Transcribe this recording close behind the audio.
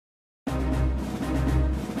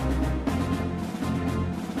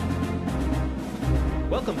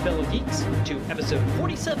Welcome, fellow geeks, to episode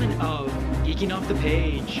 47 of Geeking Off the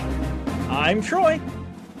Page. I'm Troy.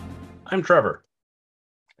 I'm Trevor.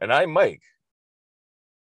 And I'm Mike.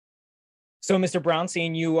 So, Mr. Brown,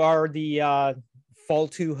 seeing you are the Fall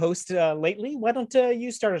 2 host lately, why don't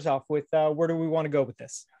you start us off with where do we want to go with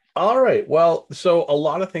this? All right. Well, so a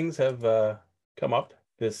lot of things have come up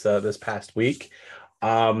this past week.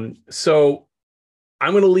 So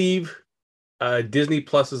I'm going to leave Disney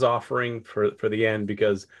Plus's offering for the end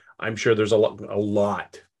because I'm sure there's a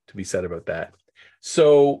lot to be said about that.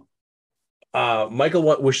 So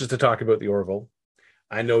Michael wishes to talk about the Orville.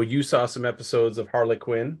 I know you saw some episodes of Harley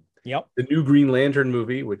Quinn. Yep. The new Green Lantern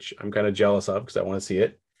movie, which I'm kind of jealous of because I want to see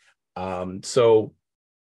it. So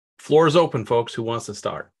floor is open, folks. Who wants to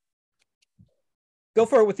start? Go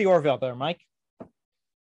for it with the Orville there, Mike.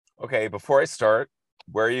 Okay, before I start,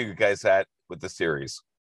 where are you guys at with the series?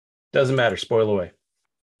 Doesn't matter. Spoil away.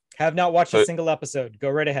 Have not watched a single episode. Go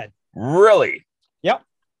right ahead. Really? Yep.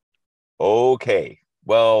 Okay.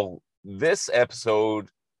 Well, this episode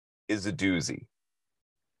is a doozy.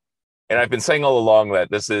 And I've been saying all along that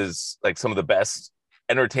this is like some of the best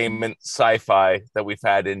entertainment sci-fi that we've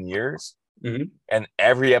had in years. Mm-hmm. And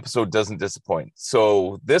every episode doesn't disappoint.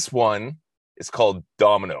 So this one is called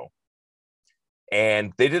Domino.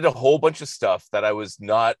 And they did a whole bunch of stuff that I was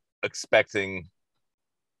not expecting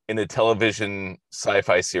in a television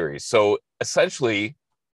sci-fi series. So essentially,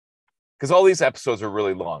 because all these episodes are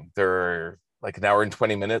really long, they're like an hour and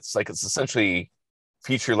 20 minutes. Like it's essentially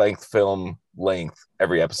feature-length film length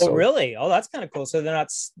every episode. Oh, really? Oh, that's kind of cool. So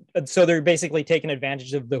they're basically taking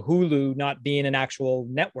advantage of the Hulu not being an actual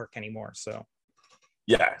network anymore. So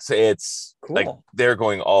yeah, so it's cool. Like they're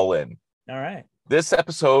going all in. All right. This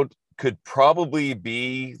episode could probably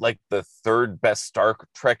be like the third best Star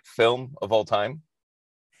Trek film of all time.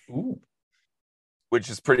 Ooh. Which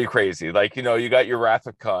is pretty crazy. Like, you know, you got your Wrath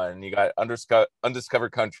of Khan, you got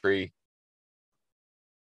Undiscovered Country,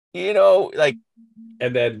 you know, like,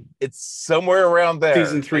 and then it's somewhere around there.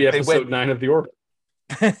 Season 3, like episode 9 of The Orville.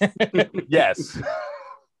 Yes.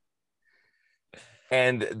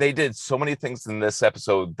 And they did so many things in this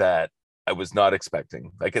episode that I was not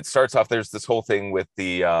expecting. Like it starts off, there's this whole thing with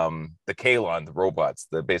the Kaylon, the robots,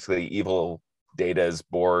 the basically evil Data's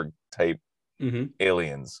Borg type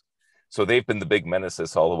aliens. So they've been the big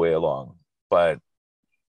menaces all the way along. But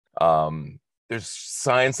there's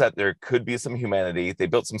signs that there could be some humanity. They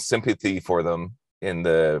built some sympathy for them in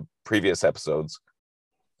the previous episodes.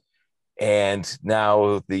 And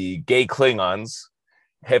now the gay Klingons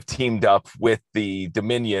have teamed up with the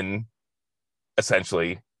Dominion,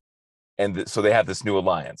 essentially. And so they have this new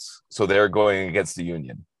alliance. So they're going against the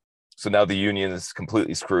Union. So now the Union is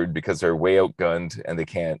completely screwed because they're way outgunned and they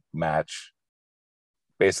can't match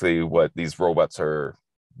basically what these robots are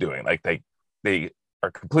doing. Like they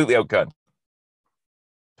are completely outgunned.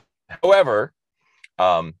 However,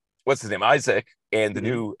 what's his name? Isaac and the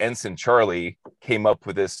new Ensign Charlie came up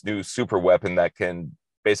with this new super weapon that can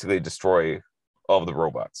basically destroy all of the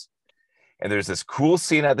robots. And there's this cool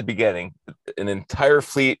scene at the beginning, an entire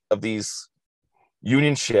fleet of these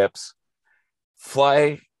Union ships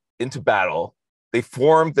fly into battle. They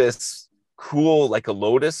form this cool, like a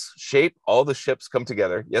lotus shape. All the ships come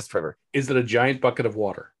together. Yes, Trevor. Is it a giant bucket of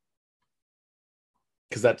water?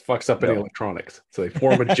 Because that fucks up any electronics. So they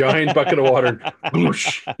form a giant bucket of water.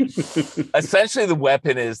 Essentially, the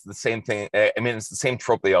weapon is the same thing. I mean, it's the same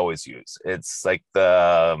trope they always use. It's like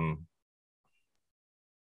the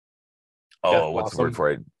what's the word for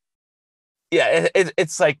it? Yeah,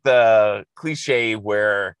 it's like the cliche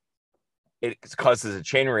where it causes a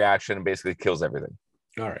chain reaction and basically kills everything.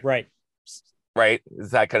 All right. Right?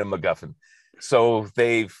 It's that kind of MacGuffin. So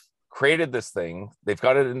they've created this thing. They've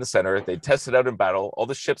got it in the center. They test it out in battle. All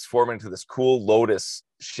the ships form into this cool lotus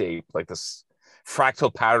shape, like this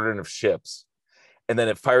fractal pattern of ships. And then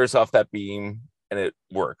it fires off that beam and it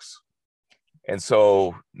works. And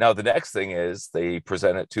so now the next thing is they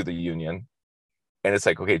present it to the Union. And it's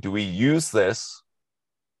like, okay, do we use this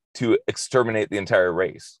to exterminate the entire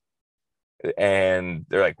race? And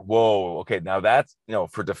they're like, whoa, okay, now that's, you know,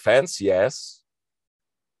 for defense, yes.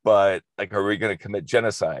 But like, are we going to commit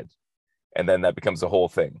genocide? And then that becomes the whole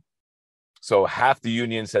thing. So half the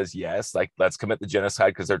Union says yes, like, let's commit the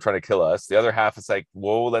genocide because they're trying to kill us. The other half is like,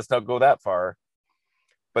 whoa, let's not go that far.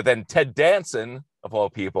 But then Ted Danson, of all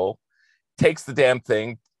people, takes the damn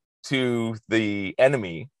thing to the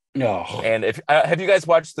enemy. No. And if have you guys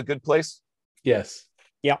watched The Good Place? Yes.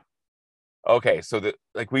 Yeah. Okay, so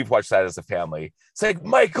we've watched that as a family. It's like,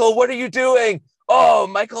 Michael, what are you doing? Oh,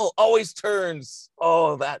 Michael always turns.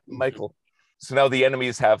 Oh, that Michael. So now the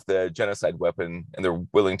enemies have the genocide weapon and they're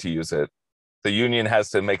willing to use it. the Union has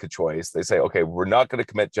to make a choice. They say, okay, we're not going to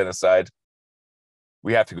commit genocide.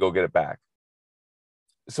 We have to go get it back.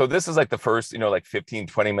 So this is like the first, like 15,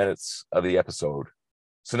 20 minutes of the episode.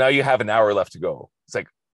 So now you have an hour left to go. It's like,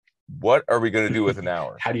 what are we going to do with an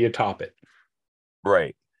hour? How do you top it?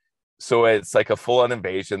 Right. So it's like a full-on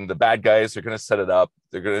invasion. The bad guys are going to set it up.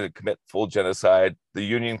 They're going to commit full genocide. The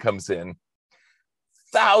Union comes in.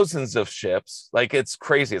 Thousands of ships. Like, it's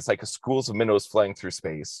crazy. It's like a schools of minnows flying through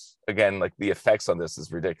space. Again, like the effects on this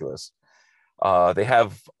is ridiculous. They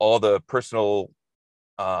have all the personal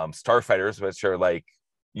starfighters, which are like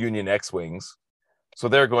Union X-Wings. So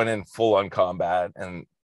they're going in full-on combat and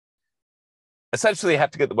essentially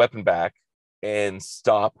have to get the weapon back and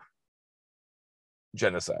stop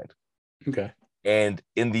genocide. Okay. And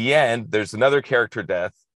in the end, there's another character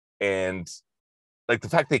death, and like the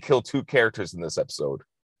fact they kill 2 characters in this episode.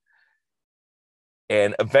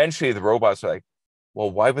 And eventually the robots are like,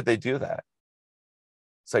 well, why would they do that?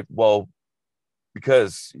 It's like, well,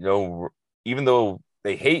 because, even though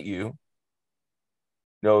they hate you,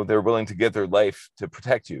 they're willing to give their life to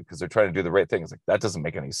protect you because they're trying to do the right thing. It's like, that doesn't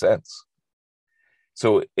make any sense.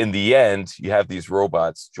 So in the end, you have these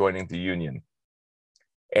robots joining the Union.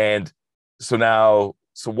 And so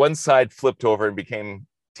one side flipped over and became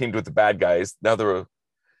teamed with the bad guys. Now the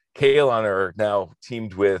Kaylon are now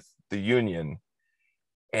teamed with the Union.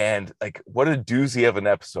 And like, what a doozy of an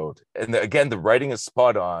episode. And again, the writing is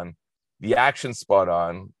spot on. The action's spot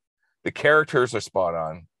on. The characters are spot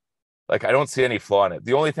on. Like, I don't see any flaw in it.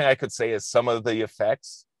 The only thing I could say is some of the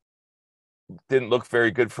effects didn't look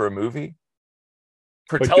very good for a movie.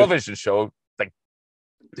 For a television show, like,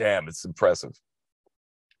 damn, it's impressive.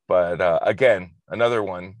 But again, another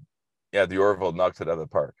one. Yeah, the Orville knocked it out of the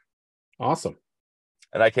park. Awesome.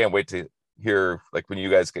 And I can't wait to hear, like, when you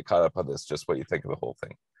guys get caught up on this, just what you think of the whole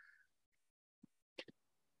thing.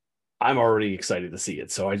 I'm already excited to see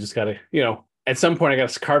it. So I just got to, at some point I got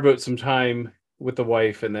to carve out some time with the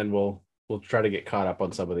wife, and then we'll try to get caught up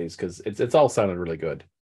on some of these because it's all sounded really good.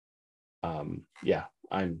 Yeah,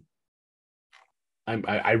 I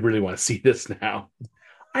really want to see this now.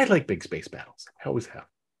 I like big space battles. I always have.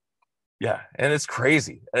 Yeah, and it's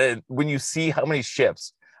crazy. And when you see how many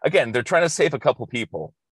ships, again, they're trying to save a couple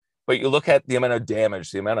people, but you look at the amount of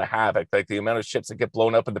damage, the amount of havoc, like the amount of ships that get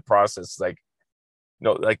blown up in the process. Like,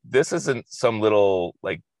 like this isn't some little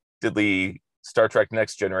like diddly Star Trek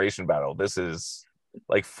Next Generation battle. This is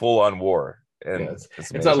like full on war, and yeah,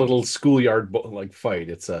 it's not a little schoolyard like fight.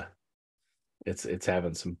 It's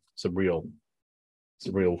having some real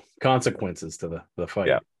consequences to the fight,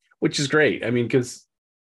 yeah. Which is great. I mean, because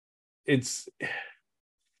I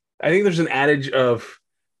think there's an adage of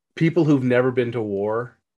people who've never been to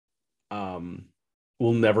war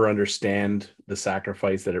will never understand the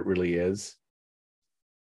sacrifice that it really is.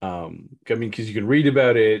 I mean, because you can read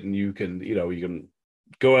about it and you can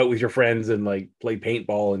go out with your friends and like play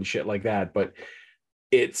paintball and shit like that, but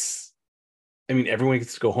everyone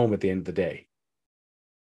gets to go home at the end of the day.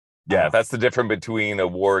 Yeah, that's the difference between a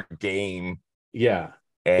war game. Yeah.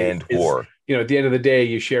 And war. At the end of the day,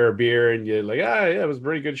 you share a beer and you're like, yeah, it was a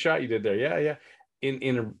pretty good shot you did there. Yeah.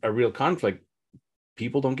 In a real conflict,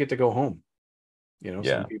 people don't get to go home.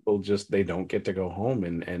 Some people just, they don't get to go home,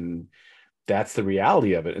 and that's the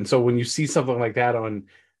reality of it. And so when you see something like that on,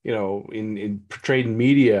 in portrayed in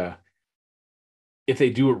media, if they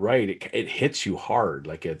do it right, it hits you hard.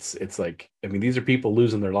 Like it's like, I mean, these are people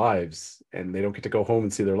losing their lives and they don't get to go home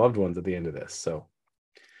and see their loved ones at the end of this. So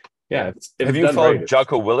yeah. Have you followed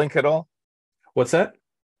Jocko Willink at all? What's that?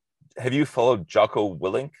 Have you followed Jocko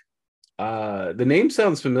Willink? The name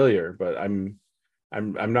sounds familiar, but I'm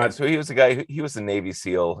not. So he was a guy. He was a Navy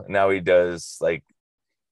SEAL, and now he does like,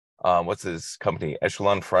 what's his company?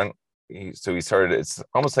 Echelon Front. He started. It's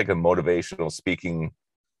almost like a motivational speaking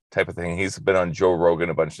type of thing. He's been on Joe Rogan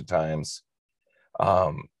a bunch of times,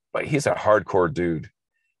 but he's a hardcore dude.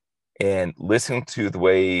 And listening to the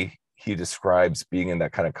way he describes being in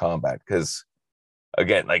that kind of combat, because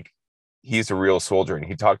again, like, he's a real soldier, and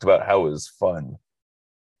he talked about how it was fun,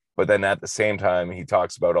 but then at the same time he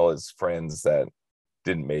talks about all his friends that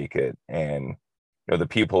didn't make it, and the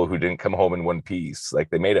people who didn't come home in one piece. Like,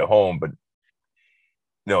 they made it home, but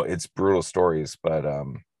it's brutal stories. But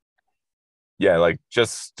yeah, like,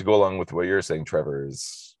 just to go along with what you're saying, Trevor,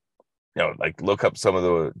 is like, look up some of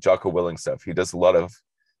the Jocko Willink stuff. He does a lot of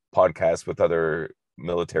podcasts with other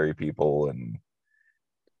military people, and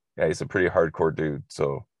yeah, he's a pretty hardcore dude.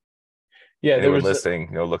 So yeah, anyone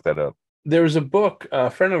listening, look that up. There was a book a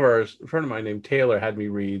friend of mine named Taylor had me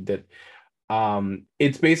read that.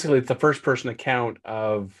 It's the first person account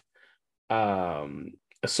of a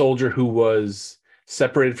soldier who was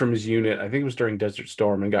separated from his unit. I think it was during Desert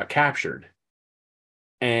Storm, and got captured.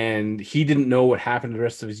 And he didn't know what happened to the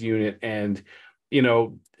rest of his unit. And, you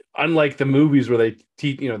know, unlike the movies where they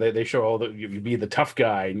teach, you know, they show all the you be the tough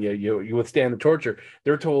guy and you withstand the torture.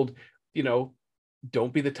 They're told, you know,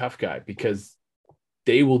 don't be the tough guy because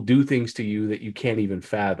they will do things to you that you can't even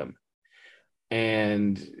fathom.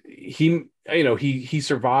 And he, you know, he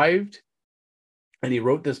survived, and he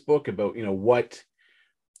wrote this book about, you know, what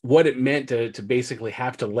it meant to basically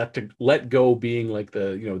have to let go being like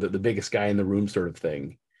the, you know, the biggest guy in the room sort of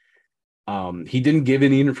thing. He didn't give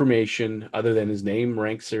any information other than his name,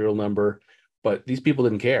 rank, serial number, but these people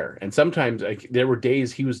didn't care. And sometimes there were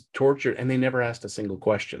days he was tortured and they never asked a single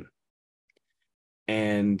question.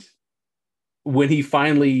 And when he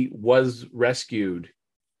finally was rescued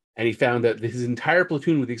and he found that his entire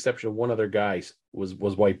platoon, with the exception of one other guy, was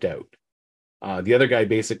wiped out. The other guy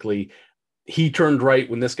basically, he turned right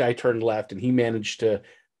when this guy turned left, and he managed to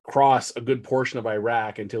cross a good portion of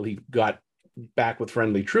Iraq until he got back with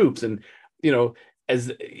friendly troops. And, you know,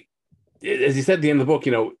 as he said at the end of the book,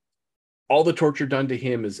 you know, all the torture done to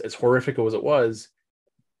him, as horrific as it was,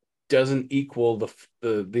 doesn't equal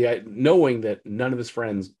the knowing that none of his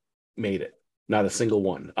friends made it. Not a single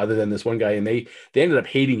one, other than this one guy. And they ended up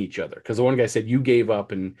hating each other because the one guy said, you gave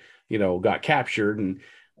up and, you know, got captured. And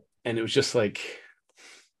it was just like,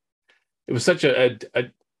 it was such it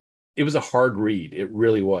was a hard read. It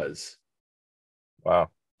really was. Wow.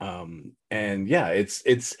 And yeah,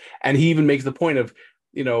 it's, and he even makes the point of,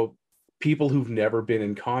 you know, people who've never been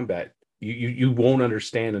in combat, you won't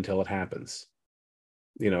understand until it happens.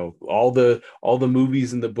 You know, all the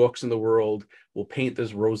movies and the books in the world will paint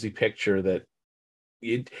this rosy picture that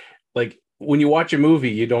like when you watch a movie,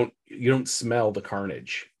 you don't smell the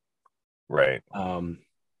carnage. Right.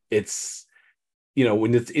 It's, you know,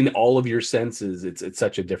 when it's in all of your senses, it's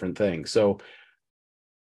such a different thing. So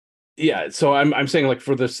yeah, so I'm saying, like,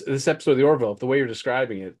 for this episode of the Orville, the way you're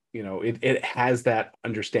describing it, you know, it has that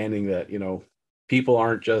understanding that, you know, people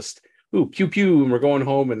aren't just, ooh, pew pew, and we're going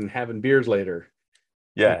home and having beers later.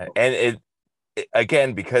 Yeah, and it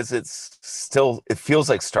again, because it's still, it feels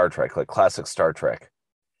like Star Trek, like classic Star Trek.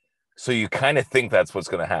 So you kind of think that's what's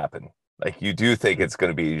going to happen. Like, you do think it's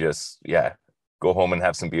going to be just, yeah, go home and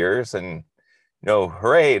have some beers and, you know,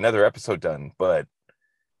 hooray, another episode done. But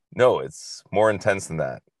no, it's more intense than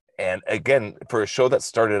that. And again, for a show that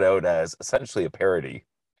started out as essentially a parody.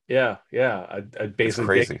 Yeah, basically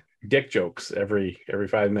crazy. Dick jokes every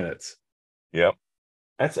 5 minutes. Yep.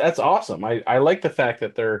 That's awesome. I like the fact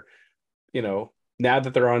that they're, you know, now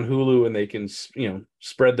that they're on Hulu and they can, you know,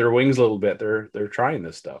 spread their wings a little bit, they're trying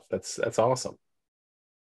this stuff. That's awesome.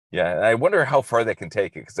 Yeah, and I wonder how far they can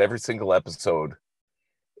take it, because every single episode,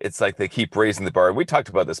 it's like they keep raising the bar. We talked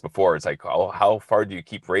about this before. It's like, oh, how far do you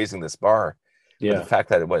keep raising this bar? Yeah. But the fact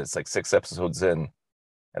that it's like 6 episodes in,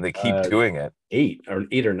 and they keep doing it. 8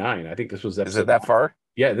 or 9. I think this was episode. Is it that 9. far?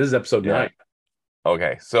 Yeah, this is episode 9.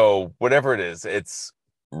 Okay, so whatever it is, it's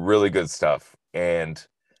really good stuff, and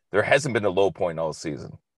there hasn't been a low point all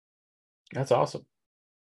season. That's awesome.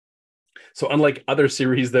 So unlike other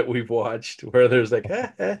series that we've watched where there's like,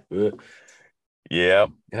 yeah, it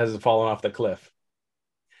hasn't fallen off the cliff.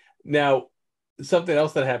 Now, something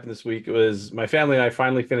else that happened this week was my family and I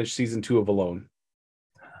finally finished season 2 of Alone.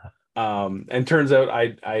 And turns out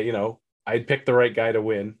I'd picked the right guy to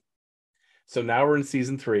win. So now we're in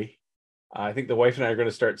season 3. I think the wife and I are going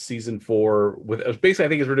to start season 4 with, basically, I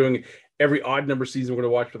think, as we're doing every odd number season, we're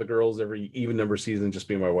going to watch for the girls, every even number season, just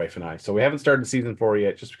be my wife and I. So we haven't started season 4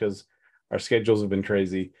 yet, just because our schedules have been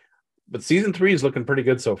crazy. But season 3 is looking pretty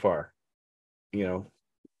good so far. You know,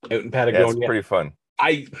 out in Patagonia. Yeah, it's pretty fun.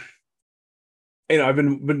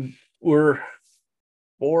 We're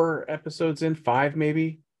 4 episodes in, 5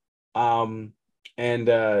 maybe. And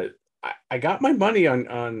I got my money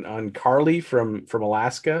on Carly from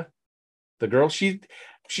Alaska. The girl, she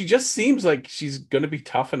just seems like she's going to be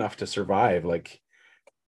tough enough to survive. Like,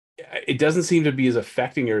 it doesn't seem to be as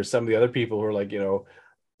affecting her as some of the other people who are like,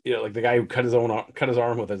 like the guy who cut his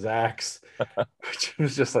arm with his axe, which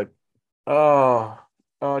was just like, oh,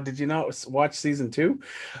 did you not watch season 2?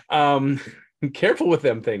 Careful with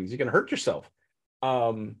them things. You can hurt yourself.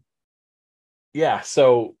 Yeah.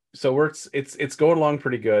 So it's going along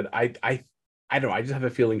pretty good. I don't know. I just have a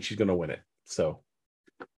feeling she's going to win it. So.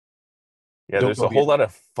 Yeah, there's a whole lot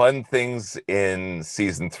of fun things in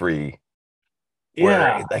season 3.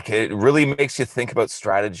 Yeah, like it really makes you think about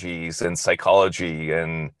strategies and psychology,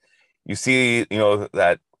 and you see,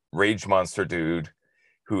 that rage monster dude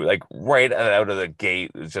who, like, right out of the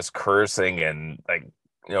gate is just cursing and, like,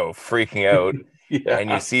 freaking out. And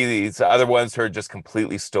you see these other ones who are just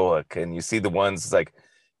completely stoic, and you see the ones like,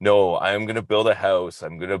 no, I'm going to build a house,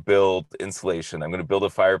 I'm going to build insulation, I'm going to build a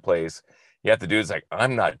fireplace. You have to do is like,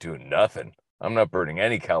 I'm not doing nothing, I'm not burning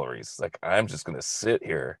any calories, like I'm just going to sit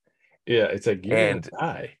here. Yeah, it's like you're And gonna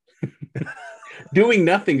die. Doing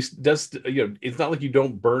nothing does, it's not like you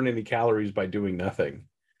don't burn any calories by doing nothing.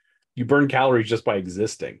 You burn calories just by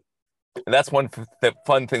existing. And that's one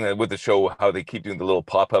fun thing that with the show, how they keep doing the little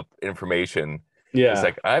pop-up information. Yeah. It's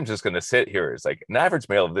like, I'm just going to sit here. It's like an average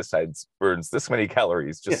male of this size burns this many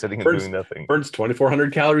calories just sitting and doing nothing. Burns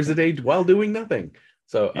 2,400 calories a day while doing nothing.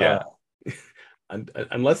 So yeah.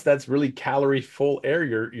 Unless that's really calorie full air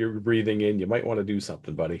you're breathing in, you might want to do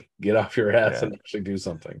something, buddy. Get off your ass and actually do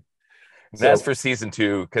something. So, that's for season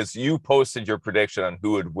 2, because you posted your prediction on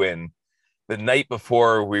who would win the night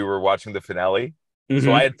before we were watching the finale. Mm-hmm.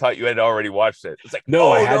 So I had thought you had already watched it. It's like,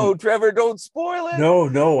 no, Trevor, don't spoil it.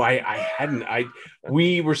 No, I hadn't.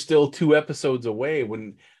 We were still 2 episodes away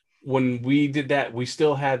when we did that. We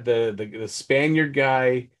still had the Spaniard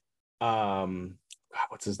guy.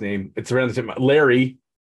 What's his name? It's around the time, Larry,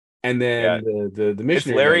 and then the missionary. It's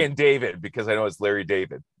Larry guy. And David, because I know it's Larry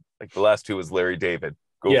David. Like the last 2 was Larry David.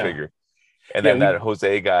 Go figure. And then that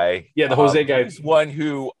Jose guy. Yeah, the Jose guy is one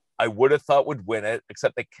who I would have thought would win it,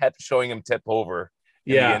 except they kept showing him tip over.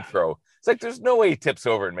 In the intro. It's like there's no way he tips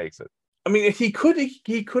over and makes it. I mean, if he could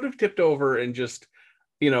have tipped over and just,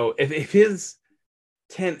 if his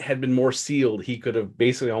tent had been more sealed, he could have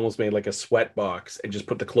basically almost made like a sweat box and just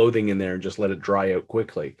put the clothing in there and just let it dry out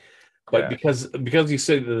quickly. But because you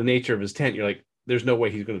said the nature of his tent, you're like, there's no way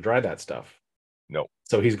he's going to dry that stuff. No.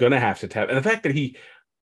 So he's going to have to tap. And the fact that he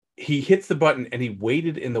hits the button and he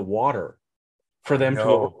waited in the water for them to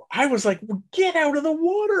go, I was like, well, get out of the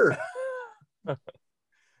water.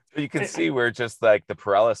 You can see where just like the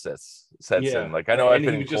paralysis sets in. Like I know I've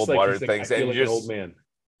been in cold water things, and you're just an old man.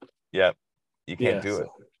 Yeah, you can't do it.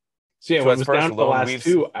 So when it was down to the last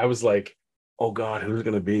 2, I was like, "Oh God, who's it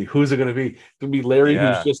going to be? Who's it going to be? It's going to be Larry,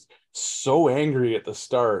 who's just so angry at the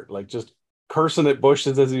start, like just cursing at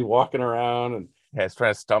bushes as he's walking around, and he's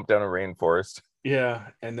trying to stomp down a rainforest. Yeah,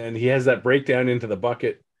 and then he has that breakdown into the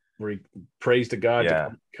bucket where he prays to God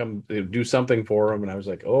to come do something for him, and I was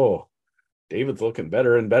like, oh. David's looking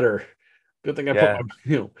better and better. Good thing I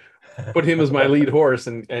put him as my lead horse,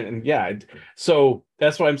 and so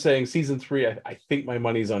that's why I'm saying season 3. I think my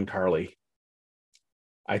money's on Carly.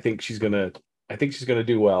 I think she's gonna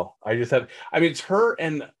do well. It's her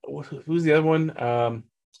and who's the other one?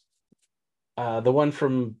 The one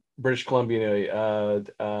from British Columbia,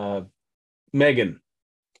 Megan.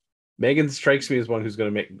 Megan strikes me as one who's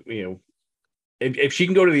gonna make if she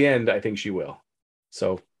can go to the end, I think she will.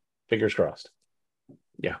 So. Fingers crossed.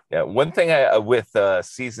 Yeah. One thing with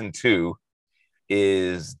season 2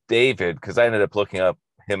 is David, because I ended up looking up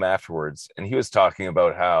him afterwards, and he was talking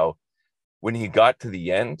about how when he got to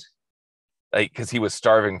the end, like because he was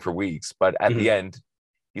starving for weeks, but at the end,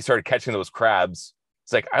 he started catching those crabs.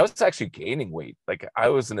 It's like I was actually gaining weight. Like I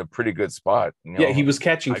was in a pretty good spot. He was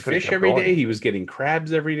catching fish every day. He was getting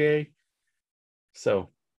crabs every day. So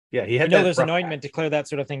he had. There's an ointment to clear that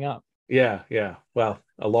sort of thing up. Yeah. Well,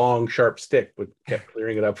 a long, sharp stick kept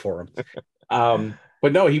clearing it up for him.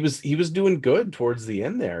 But no, he was doing good towards the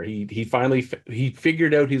end there. He finally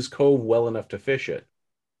figured out his cove well enough to fish it,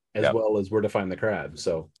 as well as where to find the crabs.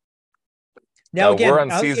 So now again, we're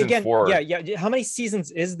on season 4. Yeah. How many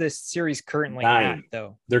seasons is this series currently 9. at,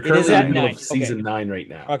 though? They're currently in the middle of season 9 right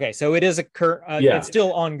now. Okay, so it is it's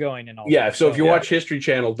still ongoing and all. Yeah. So if you watch History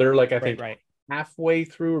Channel, they're like I think halfway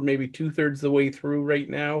through, or maybe 2/3 the way through right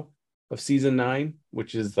now. Of season 9,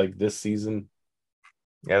 which is like this season.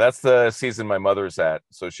 Yeah, that's the season my mother's at.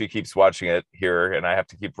 So she keeps watching it here, and I have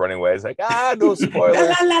to keep running away. It's like, no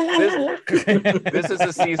spoilers. This is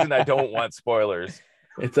a season I don't want spoilers.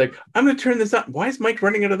 It's like, I'm going to turn this up. Why is Mike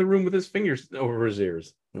running out of the room with his fingers over his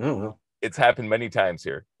ears? Oh, well. It's happened many times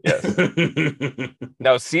here. Yes.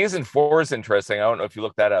 Now, season 4 is interesting. I don't know if you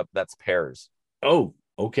looked that up. That's Pairs. Oh,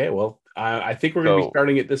 okay. Well, I think we're going to be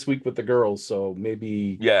starting it this week with the girls. So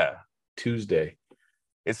maybe. Yeah. Tuesday.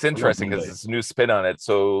 It's interesting because it's a new spin on it.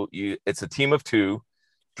 So it's a team of 2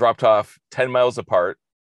 dropped off 10 miles apart.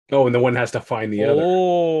 Oh, and the one has to find the other.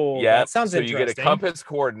 Oh, yeah. That sounds interesting. You get a compass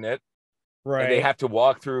coordinate. Right. And they have to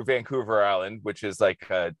walk through Vancouver Island, which is like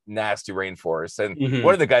a nasty rainforest. And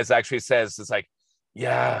one of the guys actually says, it's like,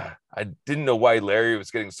 yeah, I didn't know why Larry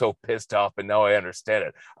was getting so pissed off, and now I understand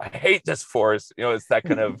it. I hate this forest. It's that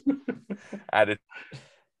kind of attitude.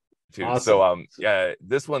 Awesome. So,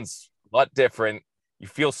 this one's a lot different. You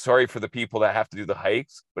feel sorry for the people that have to do the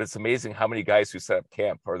hikes, but it's amazing how many guys who set up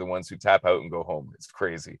camp are the ones who tap out and go home. It's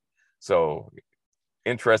crazy. So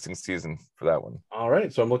interesting season for that one. All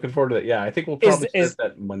right, so I'm looking forward to that. Yeah, I think we'll probably start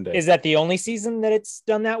that Monday. Is that the only season that it's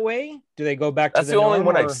done that way? Do they go back That's to the only norm,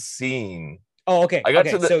 one or... I've seen. Oh, okay. I got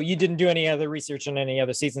to so you didn't do any other research on any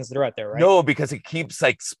other seasons that are out there, right? No, because it keeps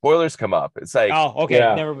like spoilers come up. It's like, oh, okay.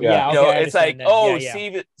 Yeah, Never. yeah. Yeah. you Okay, know, I it's like,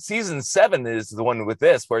 understand then. season 7 is the one with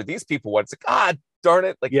this, where these people want. It's like, ah, darn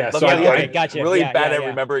it! Like, Yeah, let so me- I- I'm gotcha. really Yeah, bad yeah, at yeah.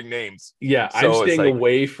 remembering names. Yeah, So I'm it's staying like-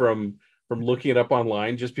 away from looking it up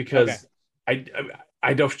online just because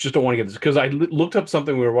I just don't want to get this, because I looked up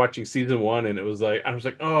something. We were watching season 1 and it was like, I was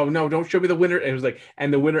like, oh no, don't show me the winner. And it was like,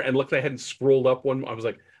 and the winner, and looked, I hadn't scrolled up one. I was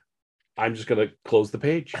like, I'm just gonna close the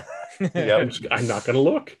page. Yep. I'm not gonna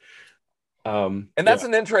look. And that's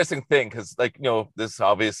an interesting thing, because, like, you know, this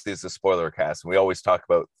obviously is a spoiler cast, and we always talk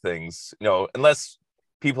about things, you know, unless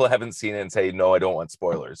people haven't seen it and say, no, I don't want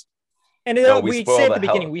spoilers. And No, we spoil say at the the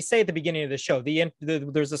beginning. hell- We say at the beginning of the show,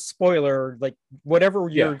 there's a spoiler, like whatever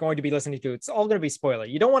you're going to be listening to, it's all going to be spoiler.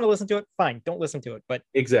 You don't want to listen to it, fine, don't listen to it. But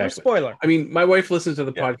Exactly. no spoiler. I mean, my wife listens to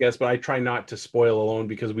the Yeah. podcast, but I try not to spoil alone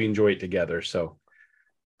because we enjoy it together. So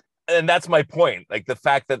And that's my point. Like, the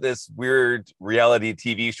fact that this weird reality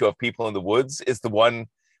TV show of People in the Woods is the one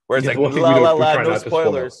where it's Yeah, like, the one thing la we la don't- we la, try no not to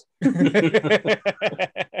spoil.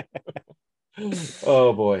 spoilers.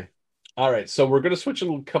 oh boy. All right, so we're going to switch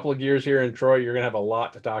a couple of gears here, and Troy, you're going to have a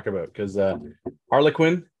lot to talk about, because Harley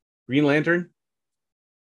Quinn, Green Lantern,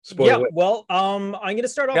 spoiler. Yeah. away. Well, I'm going to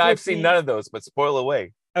start off. Yeah, with I've seen none of those, but spoil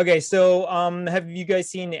away. Okay, so have you guys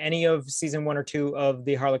seen any of season 1 or 2 of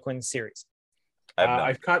the Harley Quinn series?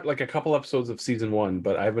 I've caught like a couple episodes of season 1,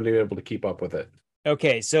 but I haven't been able to keep up with it.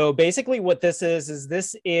 Okay, so basically what this is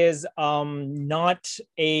this is not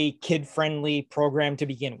a kid-friendly program to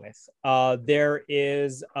begin with. There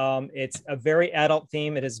is it's a very adult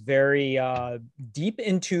theme. It is very deep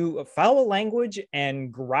into foul language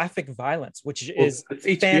and graphic violence, which is it's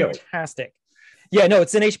HBO. fantastic. Yeah, no,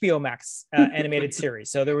 it's an HBO Max animated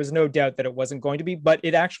series, so there was no doubt that it wasn't going to be, but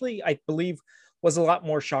it actually, I believe, was a lot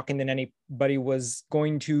more shocking than anybody was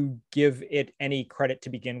going to give it any credit to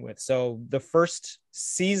begin with. So the first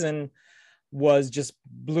season was just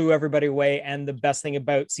blew everybody away. And the best thing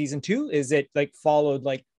about season 2 is it like followed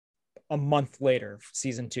like a month later,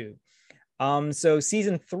 season 2. So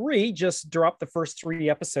season 3 just dropped the first 3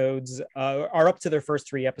 episodes, are up to their first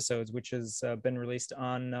 3 episodes, which has been released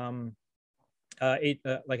on,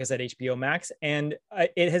 like I said, HBO Max. And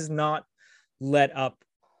it has not let up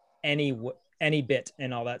any bit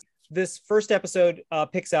and all that. This first episode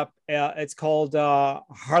picks up. It's called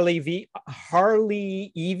Harley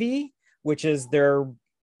Evie, which is their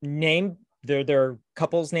name, their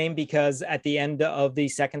couple's name, because at the end of the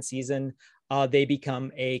second season, they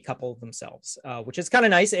become a couple themselves, which is kind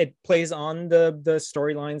of nice. It plays on the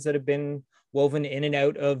storylines that have been woven in and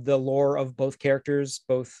out of the lore of both characters,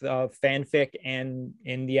 both fanfic and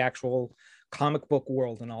in the actual comic book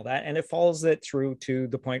world and all that, and it follows it through to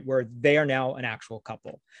the point where they are now an actual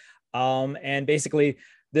couple. And basically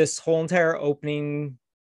this whole entire opening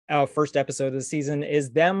first episode of the season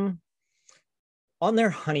is them on their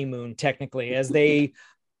honeymoon, technically, as they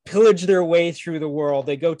pillage their way through the world.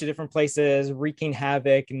 They go to different places, wreaking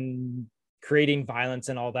havoc and creating violence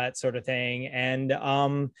and all that sort of thing.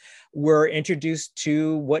 And we're introduced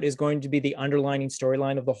to what is going to be the underlining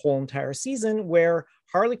storyline of the whole entire season, where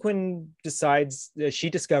Harley Quinn discovers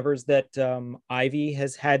that Ivy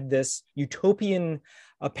has had this utopian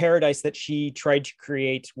paradise that she tried to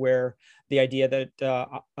create, where the idea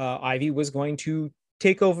that Ivy was going to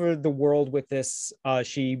take over the world with this.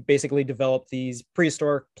 She basically developed these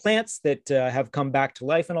prehistoric plants that have come back to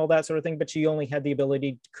life and all that sort of thing, but she only had the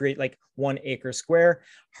ability to create like 1 acre square.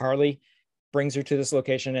 Harley brings her to this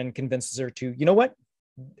location and convinces her to, you know what,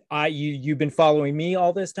 you've been following me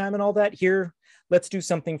all this time and all that, here, let's do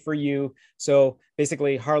something for you. So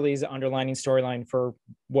basically Harley's underlining storyline for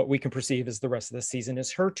what we can perceive as the rest of the season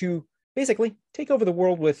is her to basically take over the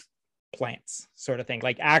world with plants, sort of thing,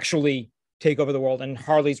 like actually take over the world. And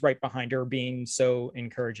Harley's right behind her, being so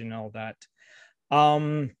encouraging and all that.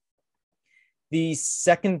 The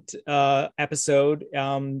second episode,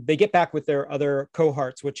 they get back with their other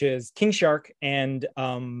cohorts, which is King Shark and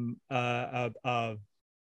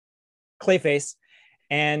Clayface.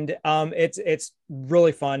 And it's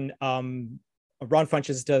really fun. Ron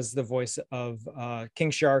Funches does the voice of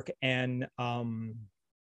King Shark, and Alan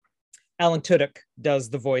Tudyk does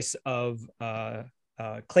the voice of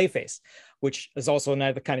Clayface, which is also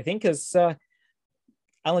another kind of thing, because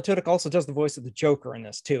Alan Tudyk also does the voice of the Joker in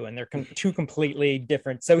this too, and they're two completely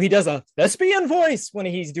different. So he does a thespian voice when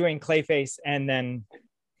he's doing Clayface, and then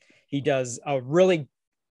he does a really,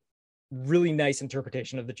 really nice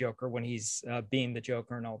interpretation of the Joker when he's being the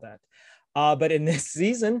Joker and all that. But in this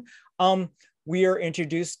season, we are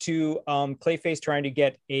introduced to Clayface trying to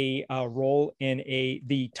get a role in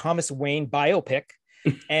the Thomas Wayne biopic,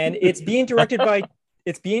 and it's being directed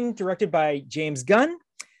by James Gunn,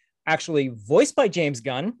 actually voiced by James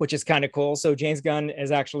Gunn, which is kind of cool. So James Gunn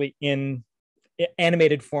is actually in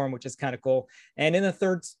animated form, which is kind of cool. And in the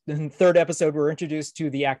third episode, we're introduced to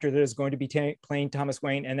the actor that is going to be playing Thomas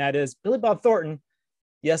Wayne, and that is Billy Bob Thornton.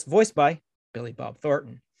 Yes, voiced by Billy Bob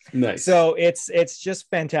Thornton. Nice. So it's just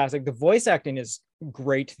fantastic. The voice acting is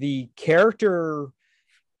great. The character,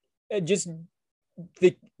 just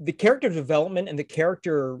the character development and the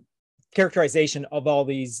characterization of all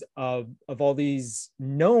these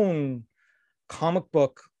known comic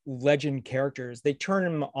book legend characters, they turn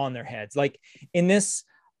them on their heads. Like in this,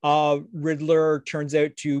 Riddler turns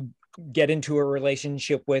out to get into a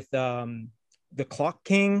relationship with the Clock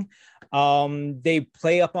King. They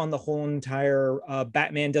play up on the whole entire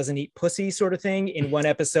Batman doesn't eat pussy sort of thing. In one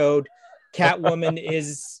episode, Catwoman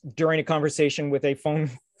is, during a conversation with a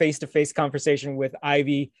face-to-face conversation with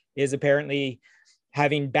Ivy, is apparently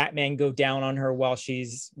having Batman go down on her while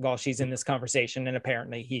she's in this conversation, and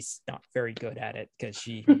apparently he's not very good at it because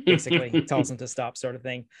she basically tells him to stop, sort of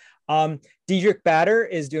thing. Diedrich Bader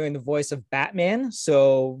is doing the voice of Batman,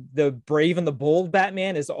 so the brave and the bold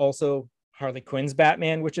Batman is also Harley Quinn's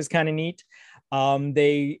Batman, which is kind of neat.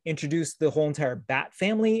 They introduced the whole entire Bat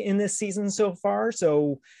family in this season so far.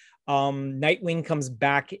 So Nightwing comes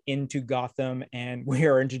back into Gotham, and we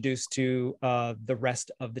are introduced to the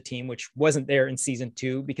rest of the team, which wasn't there in season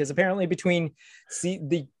 2, because apparently between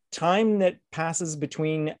the time that passes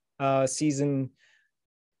between season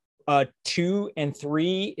 2 and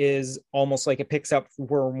 3 is almost like it picks up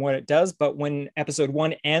from what it does. But when episode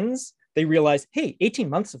 1 ends, they realize, hey, 18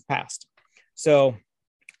 months have passed. So,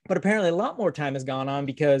 but apparently a lot more time has gone on,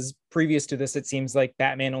 because previous to this, it seems like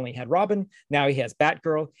Batman only had Robin. Now he has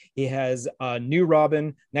Batgirl. He has a new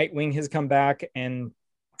Robin. Nightwing has come back, and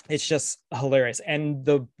it's just hilarious. And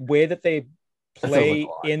the way that they play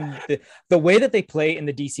in the way that they play in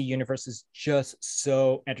the DC universe is just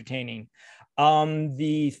so entertaining.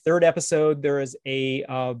 The third episode, there is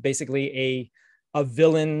basically a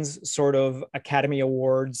villains sort of Academy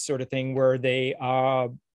Awards sort of thing where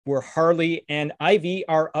where Harley and Ivy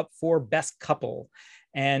are up for best couple.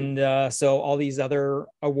 And so all these other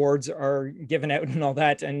awards are given out and all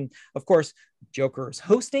that. And of course, Joker is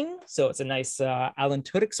hosting. So it's a nice Alan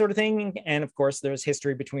Tudyk sort of thing. And of course, there's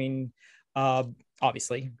history between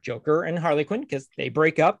obviously Joker and Harley Quinn, because they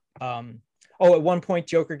break up. At one point,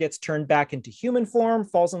 Joker gets turned back into human form,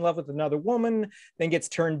 falls in love with another woman, then gets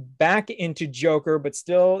turned back into Joker, but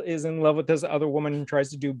still is in love with this other woman and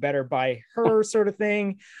tries to do better by her, sort of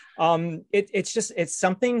thing. It's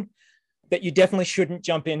something that you definitely shouldn't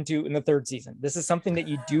jump into in the third season. This is something that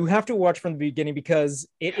you do have to watch from the beginning, because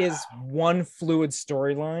it is one fluid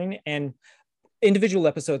storyline, and individual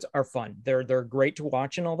episodes are fun. They're great to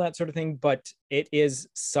watch and all that sort of thing, but it is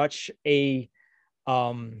such an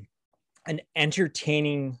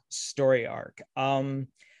entertaining story arc.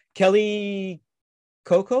 Kelly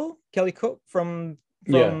Coco from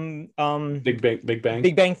Big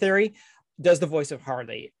Bang Theory does the voice of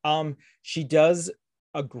Harley. She does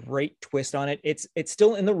a great twist on it. It's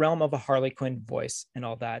still in the realm of a Harley Quinn voice and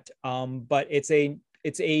all that, but it's a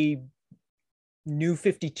new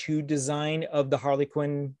 52 design of the Harley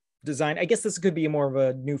Quinn design. I guess this could be more of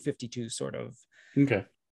a new 52 sort of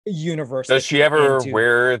universe. Does she ever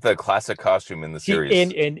wear the classic costume in the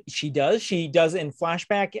series? And she does in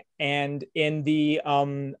flashback, and in the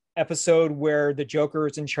episode where the Joker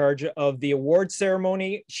is in charge of the award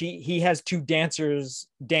ceremony, he has two dancers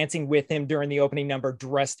dancing with him during the opening number,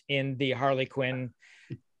 dressed in the Harley Quinn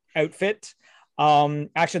outfit.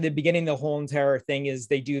 Actually, the beginning, the whole entire thing is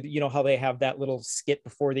they do, how they have that little skit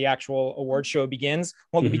before the actual award show begins.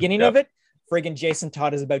 Well, the beginning of it, friggin' Jason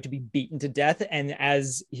Todd is about to be beaten to death, and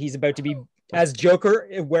as Joker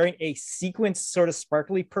wearing a sequence sort of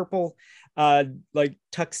sparkly purple like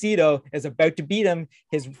tuxedo is about to beat him,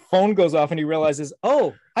 his phone goes off and he realizes,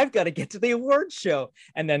 oh, I've got to get to the award show,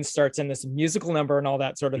 and then starts in this musical number and all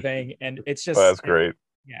that sort of thing. And it's just that's great.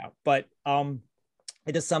 Yeah, but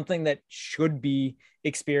it is something that should be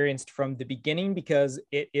experienced from the beginning, because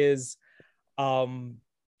it is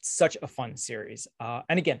such a fun series.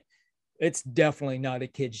 And again, it's definitely not a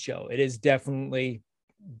kid's show. It is definitely,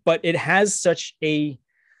 but it has such a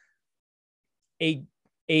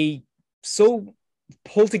so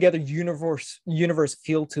pulled together universe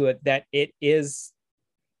feel to it that it is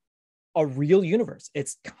a real universe.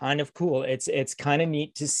 It's kind of cool. It's kind of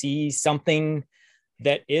neat to see something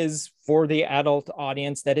that is for the adult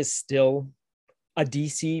audience that is still a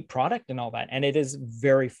DC product and all that. And it is a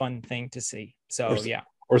very fun thing to see. So yeah.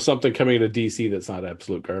 Or something coming to DC that's not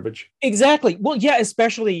absolute garbage. Exactly. Well, yeah,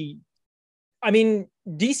 especially, I mean,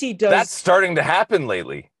 DC does. That's starting to happen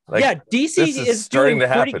lately. Like, yeah, DC is starting doing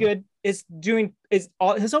to pretty happen. good.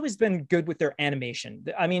 Has always been good with their animation.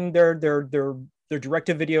 I mean, their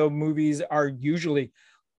direct-to-video movies are usually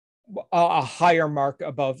a higher mark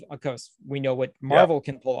above, of course, we know what Marvel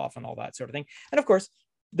can pull off and all that sort of thing. And of course,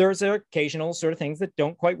 there's occasional sort of things that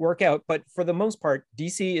don't quite work out, but for the most part,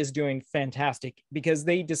 DC is doing fantastic because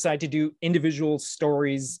they decide to do individual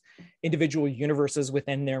stories, individual universes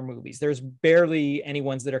within their movies. There's barely any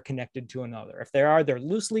ones that are connected to another. If there are, they're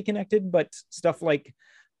loosely connected, but stuff like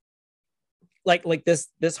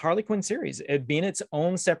this Harley Quinn series, it being its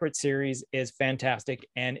own separate series is fantastic,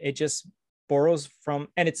 and it just borrows from,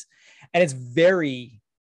 and it's very,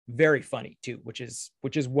 very funny too, which is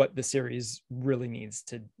what the series really needs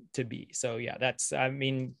to be. So yeah, that's, I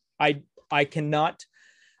mean, I cannot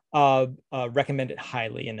recommend it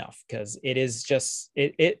highly enough, because it is just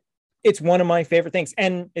it's one of my favorite things.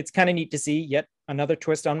 And it's kind of neat to see yet another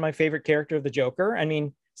twist on my favorite character, the Joker. I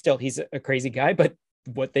mean, still, he's a crazy guy, but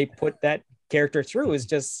what they put that character through is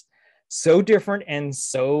just so different, and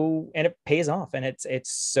it pays off, and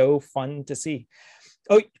it's so fun to see.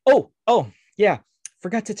 Oh yeah,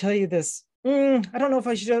 forgot to tell you this. I don't know if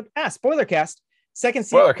I should spoiler cast.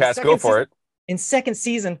 Spoiler cast, go for it. In second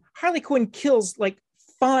season, Harley Quinn kills like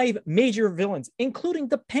 5 major villains, including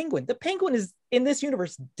the Penguin. The Penguin is in this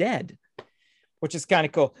universe dead, which is kind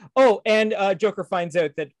of cool. Oh, and Joker finds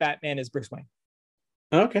out that Batman is Bruce Wayne.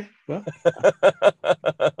 Okay, well,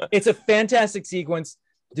 it's a fantastic sequence.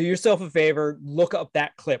 Do yourself a favor, look up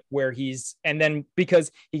that clip where and then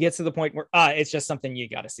because he gets to the point where it's just something you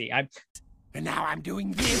got to see. And now I'm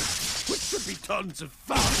doing this, which should be tons of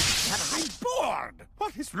fun. And I'm bored.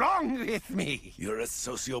 What is wrong with me? You're a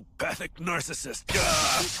sociopathic narcissist.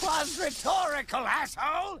 It was rhetorical,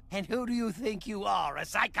 asshole. And who do you think you are, a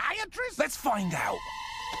psychiatrist? Let's find out.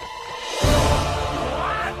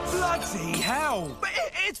 What? Bloody hell! But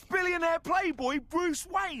it's billionaire playboy Bruce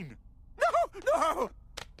Wayne. No!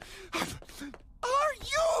 Are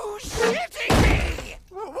you shitting me?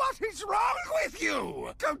 What is wrong with you?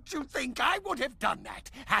 Don't you think I would have done that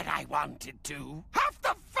had I wanted to? Half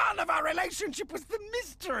the fun of our relationship was the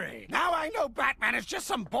mystery. Now I know Batman is just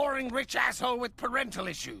some boring rich asshole with parental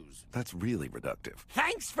issues. That's really reductive.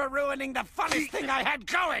 Thanks for ruining the funnest thing I had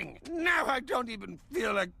going. Now I don't even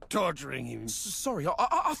feel like torturing him. Sorry,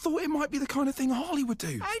 I thought it might be the kind of thing Harley would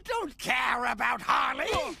do. I don't care about Harley.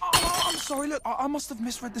 I'm sorry, look, I must have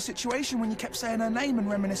misread the situation when you kept saying her name and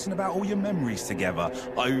reminiscing about all your memories together,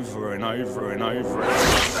 over and over and over.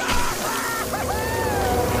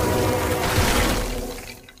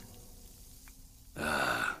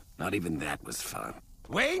 Not even that was fun.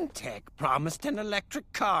 Wayne Tech promised an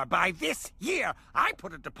electric car by this year. I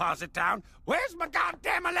put a deposit down. Where's my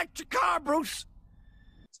goddamn electric car, Bruce?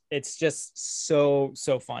 It's just so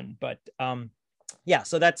fun. But yeah,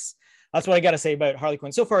 so that's what I got to say about Harley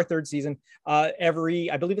Quinn. So far, 3rd season. I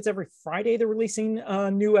believe it's every Friday they're releasing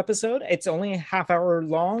a new episode. It's only a half-hour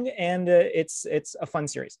long, and it's a fun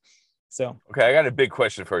series. So okay, I got a big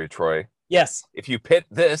question for you, Troy. Yes. If you pit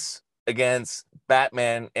this against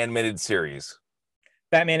Batman animated series.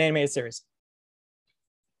 Batman animated series.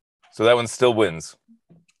 So that one still wins.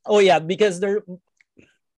 Oh yeah, because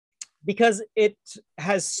it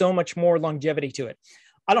has so much more longevity to it.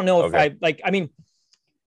 I don't know if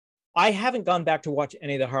I haven't gone back to watch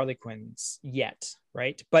any of the Harley Quinns yet,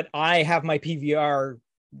 right? But I have my PVR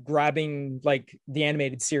grabbing like the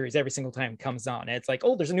animated series every single time it comes on. And it's like,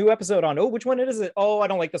 oh, there's a new episode on. Oh, which one is it? Oh, I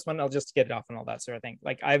don't like this one. I'll just get it off and all that sort of thing.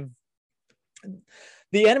 Like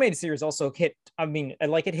the animated series also hit. I mean,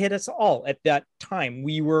 like it hit us all at that time.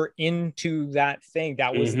 We were into that thing.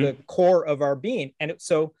 That was the core of our being. And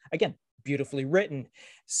so again, beautifully written.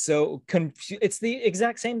 So it's the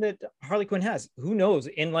exact same that Harley Quinn has. Who knows?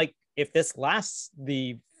 In like, if this lasts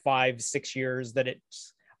the 5-6 years that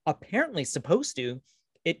it's apparently supposed to,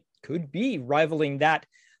 it could be rivaling that.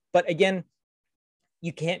 But again,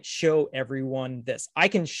 you can't show everyone this. I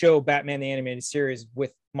can show Batman the Animated Series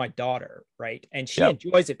with my daughter, right? And she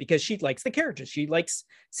enjoys it because she likes the characters. She likes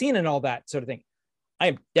seeing and all that sort of thing. I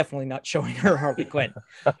am definitely not showing her Harley Quinn.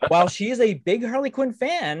 While she is a big Harley Quinn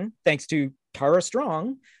fan, thanks to Tara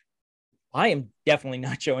Strong, I am definitely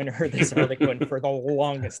not showing her this Harley Quinn for the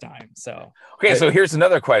longest time. So okay, so here's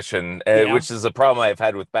another question, which is a problem I've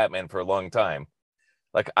had with Batman for a long time.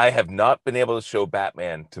 Like, I have not been able to show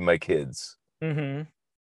Batman to my kids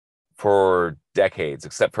for decades,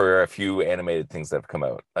 except for a few animated things that have come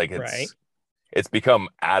out. Like, it's become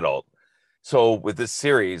adult. So with this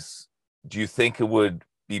series, do you think it would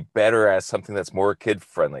be better as something that's more kid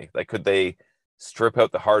friendly? Like, could they strip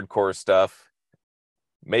out the hardcore stuff,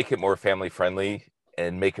 make it more family friendly,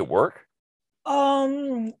 and make it work?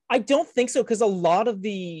 I don't think so, because a lot of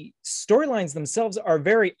the storylines themselves are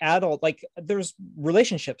very adult. Like there's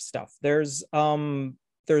relationship stuff. There's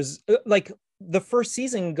like the first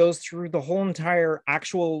season goes through the whole entire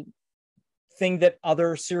actual thing that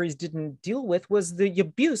other series didn't deal with, was the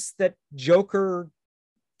abuse that Joker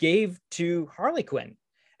gave to Harley Quinn.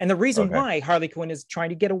 And the reason Okay. why Harley Quinn is trying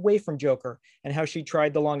to get away from Joker, and how she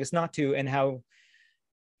tried the longest not to, and how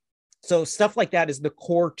so stuff like that is the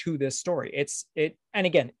core to this story. And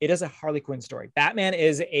again, it is a Harley Quinn story. Batman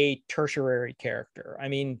is a tertiary character. I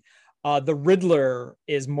mean, the Riddler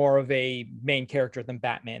is more of a main character than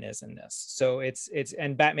Batman is in this. So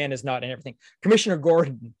and Batman is not in everything. Commissioner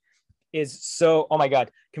Gordon is so, oh my God,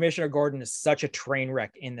 Commissioner Gordon is such a train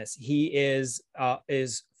wreck in this. He is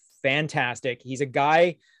fantastic. He's a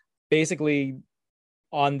guy basically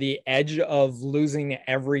on the edge of losing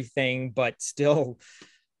everything, but still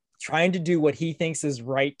trying to do what he thinks is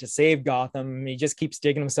right to save Gotham. He just keeps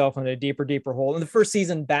digging himself in a deeper hole. In the first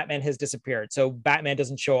season, Batman has disappeared. So Batman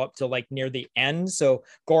doesn't show up till like near the end. So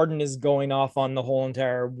Gordon is going off on the whole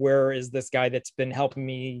entire, where is this guy that's been helping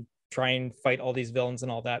me try and fight all these villains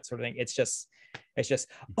and all that sort of thing. It's just,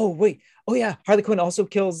 oh wait. Oh yeah. Harley Quinn also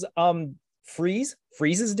kills Freeze.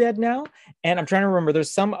 Freeze is dead now. And I'm trying to remember,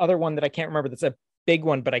 there's some other one that I can't remember. That's a big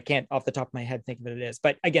one, but I can't off the top of my head think of what it is.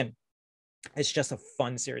 But again, it's just a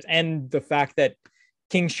fun series. And the fact that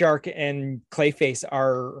King Shark and Clayface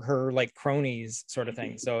are her like cronies sort of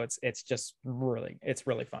thing. So it's just really, it's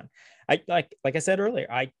really fun. I like I said earlier,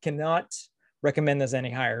 I cannot recommend this any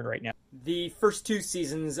higher right now. The first 2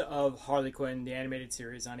 seasons of Harley Quinn, the animated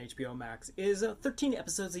series on HBO Max, is 13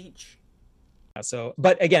 episodes each. So,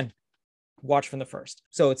 but again, watch from the first.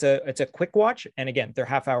 So it's a quick watch, and again, they're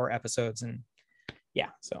half-hour episodes, and yeah,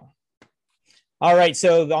 so. All right.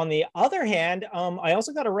 So on the other hand, I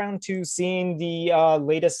also got around to seeing the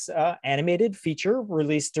latest animated feature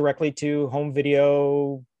released directly to home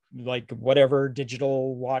video, like whatever,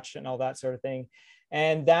 digital watch and all that sort of thing.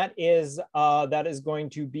 And that is going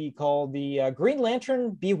to be called the Green Lantern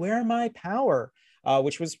Beware My Power,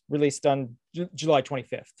 which was released on July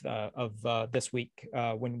 25th of this week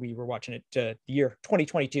when we were watching it, the year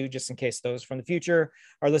 2022, just in case those from the future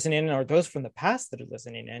are listening in, or those from the past that are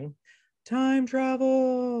listening in. Time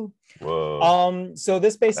travel. Whoa. So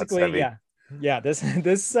this basically,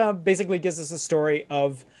 this basically gives us a story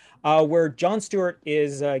of where John Stewart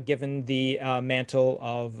is given the mantle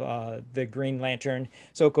of the Green Lantern.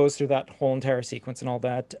 So it goes through that whole entire sequence and all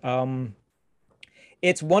that.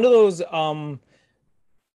 It's one of those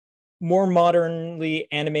more modernly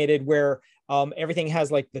animated where everything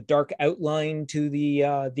has like the dark outline to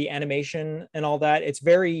the animation and all that. It's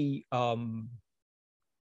very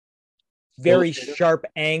sharp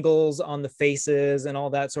angles on the faces and all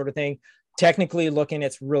that sort of thing. Technically looking,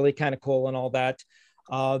 it's really kind of cool and all that.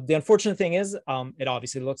 The unfortunate thing is, it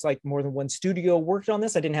obviously looks like more than one studio worked on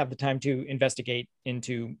this. I didn't have the time to investigate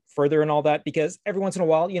into further and all that, because every once in a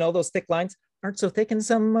while, those thick lines aren't so thick in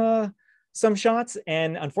some shots.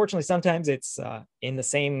 And unfortunately, sometimes it's in the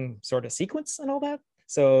same sort of sequence and all that.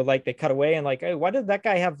 So like they cut away and like, hey, why did that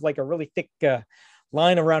guy have like a really thick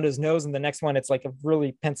line around his nose, and the next one it's like a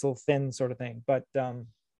really pencil thin sort of thing? But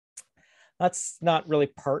that's not really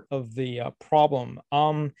part of the problem.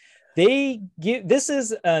 This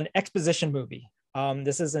is an exposition movie.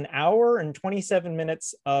 This is an hour and 27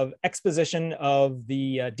 minutes of exposition of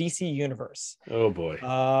the DC universe. Oh boy.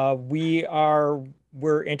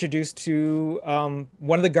 We're introduced to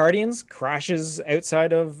one of the Guardians crashes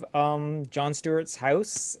outside of John Stewart's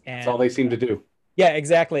house, and That's all they seem to do. Yeah,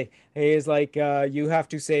 exactly. He's like, you have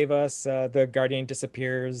to save us. The Guardian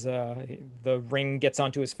disappears. The ring gets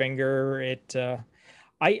onto his finger.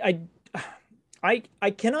 I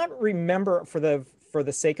cannot remember for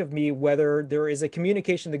the sake of me whether there is a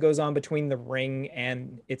communication that goes on between the ring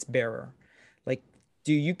and its bearer. Like,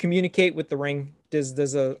 do you communicate with the ring?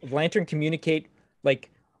 Does a lantern communicate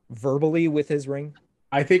like verbally with his ring?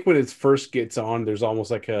 I think when it first gets on, there's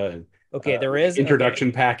almost like a there is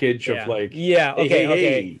introduction package of like, okay,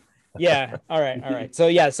 hey. Yeah, all right. So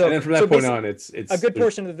and then from that point on, it's a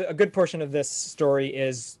good portion of this story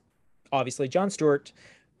is obviously John Stewart,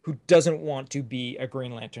 who doesn't want to be a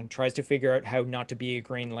Green Lantern, tries to figure out how not to be a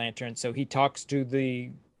Green Lantern. So he talks to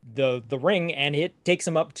the ring, and it takes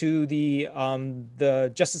him up to the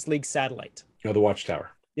Justice League satellite. The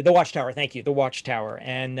Watchtower. The Watchtower, thank you, the Watchtower,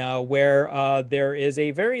 and where there is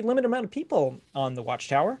a very limited amount of people on the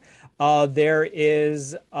Watchtower. There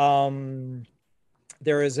is Green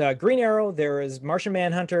Arrow, there is Martian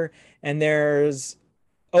Manhunter, and there's,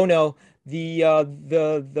 oh no,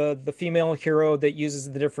 the female hero that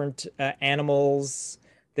uses the different animals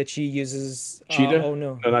that she uses. Cheetah? Oh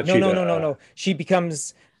no, No, not no, no, Cheetah. no, no, no. She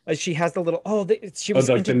becomes. She has the little. She was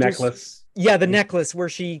like the introduced. necklace. Yeah, the necklace where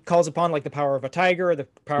she calls upon like the power of a tiger or the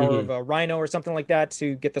power of Mhm. a rhino or something like that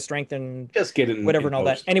to get the strength and Just get it whatever in and all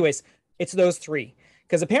that. post. Anyways, it's those three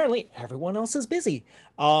because apparently everyone else is busy.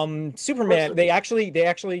 Superman, they actually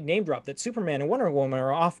name drop that Superman and Wonder Woman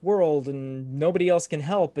are off world and nobody else can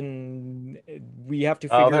help, and we have to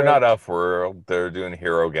Oh, figure they're out. not off world. They're doing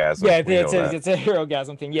hero gasm. Yeah, We know that. it's a hero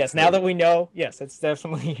gasm thing. Yes, now that we know, yes, it's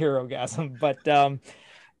definitely hero gasm. But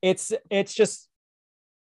it's just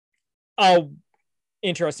a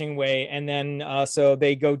interesting way. And then so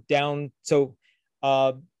they go down. So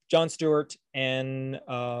John Stewart and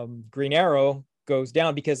Green Arrow goes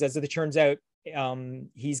down because, as it turns out,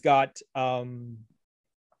 he's got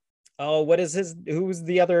what is his? Who's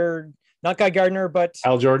the other? Not Guy Gardner, but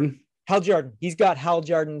Hal Jordan. Hal Jordan. He's got Hal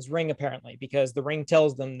Jordan's ring apparently because the ring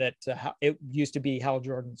tells them that it used to be Hal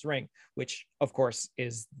Jordan's ring, which of course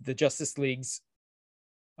is the Justice League's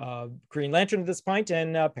Green Lantern at this point.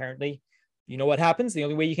 And apparently, you know what happens? The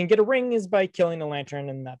only way you can get a ring is by killing a lantern,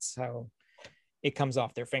 and that's how it comes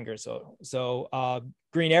off their fingers. So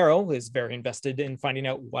Green Arrow is very invested in finding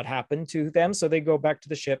out what happened to them. So they go back to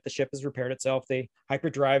the ship. The ship has repaired itself. They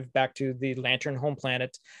hyperdrive back to the Lantern home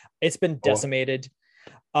planet. It's been decimated.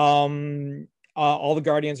 All the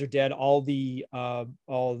Guardians are dead. All the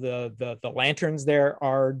lanterns there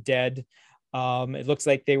are dead. It looks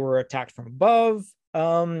like they were attacked from above.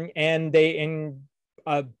 And they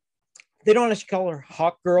don't actually call her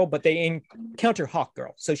Hawk Girl, but they encounter Hawk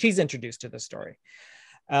Girl. So she's introduced to the story.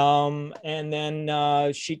 And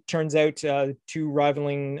then she turns out two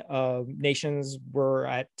rivaling nations were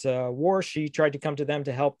at war. She tried to come to them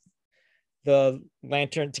to help the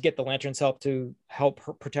Lantern, to get the Lantern's help to help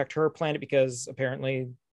her protect her planet, because apparently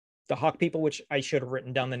the Hawk people, which I should have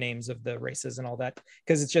written down the names of the races and all that,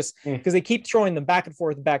 because it's just because they keep throwing them back and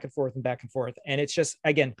forth and back and forth and back and forth. And it's just,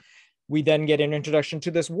 again, we then get an introduction to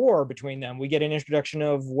this war between them. We get an introduction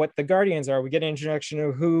of what the Guardians are. We get an introduction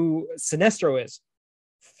of who Sinestro is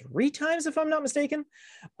 3 times, if I'm not mistaken.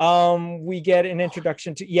 We get an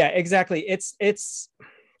introduction to, yeah, exactly. It's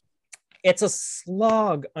a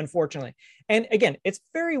slog, unfortunately. And again, it's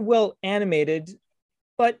very well animated,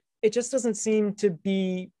 but it just doesn't seem to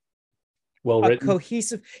be well written,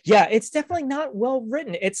 cohesive. Yeah, it's definitely not well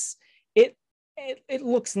written. It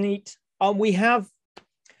looks neat.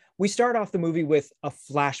 We start off the movie with a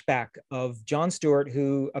flashback of John Stewart,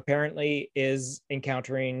 who apparently is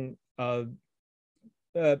encountering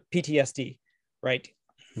PTSD, right?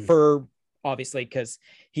 For obviously, because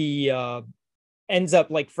he ends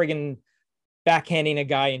up like friggin' backhanding a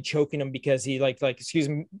guy and choking him because he like excuse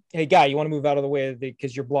me, hey guy, you want to move out of the way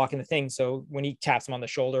because you're blocking the thing. So when he taps him on the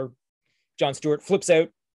shoulder, John Stewart flips out,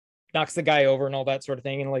 knocks the guy over and all that sort of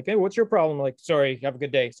thing, and like, hey, what's your problem? Like, sorry, have a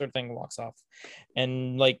good day, sort of thing, walks off.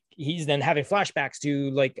 And like he's then having flashbacks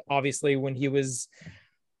to like obviously when he was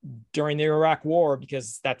during the Iraq war,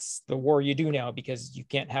 because that's the war you do now, because you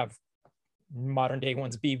can't have modern day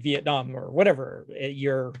ones be Vietnam or whatever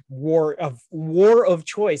your war of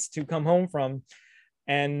choice to come home from,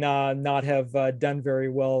 and not have done very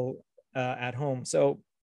well at home. So,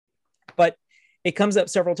 but it comes up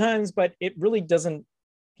several times, but it really doesn't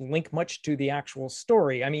link much to the actual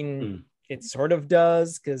story. I mean, it sort of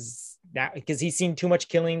does because he's seen too much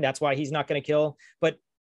killing. That's why he's not going to kill. But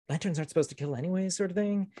lanterns aren't supposed to kill anyway, sort of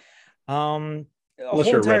thing. Unless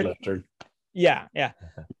you're a red lantern. Yeah.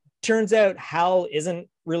 Turns out Hal isn't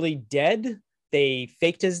really dead. They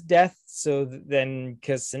faked his death. So then,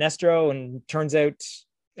 because Sinestro, and turns out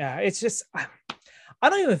it's just, I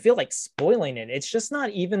don't even feel like spoiling it. It's just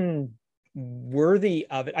not even worthy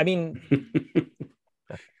of it. I mean,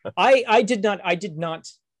 I did not,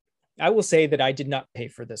 I will say that I did not pay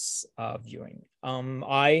for this viewing.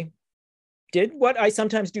 I did what I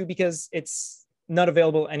sometimes do because it's not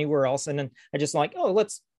available anywhere else. And then I just like, oh,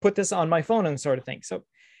 let's put this on my phone and sort of thing. So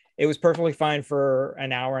it was perfectly fine for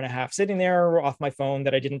an hour and a half sitting there off my phone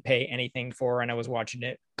that I didn't pay anything for. And I was watching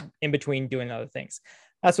it in between doing other things.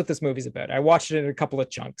 That's what this movie's about. I watched it in a couple of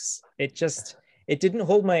chunks. It didn't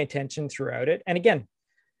hold my attention throughout it. And again,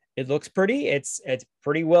 it looks pretty. It's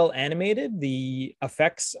pretty well animated. The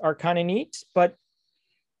effects are kind of neat, but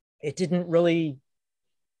it didn't really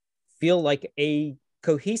feel like a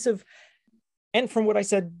cohesive. And from what I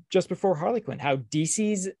said just before Harley Quinn, how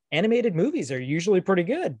DC's animated movies are usually pretty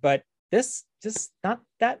good, but this just not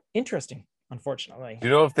that interesting, unfortunately. Do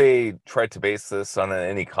you know if they tried to base this on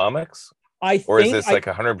any comics? Or is this like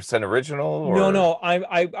 100% original? Or? No.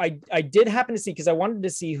 I did happen to see, because I wanted to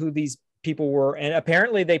see who these people were, and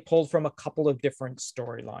apparently they pulled from a couple of different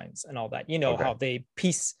storylines and all that. You know, how they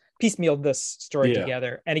piecemealed this story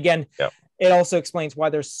together. And again, it also explains why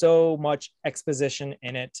there's so much exposition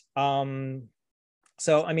in it.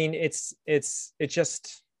 So I mean, it's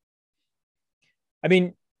just, I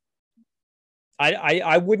mean,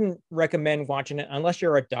 I wouldn't recommend watching it unless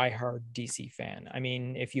you're a diehard DC fan. I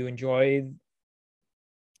mean, if you enjoy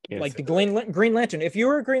like the Green Lantern, if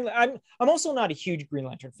you're a I'm also not a huge Green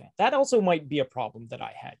Lantern fan. That also might be a problem that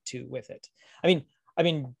I had too with it. I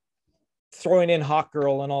mean, throwing in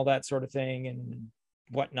Hawkgirl and all that sort of thing and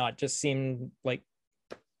whatnot just seemed like,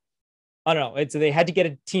 I don't know. They had to get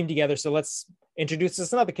a team together. So let's introduce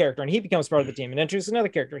this another character and he becomes part of the team, and introduce another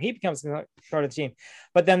character. He becomes part of the team.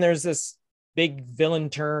 But then there's this big villain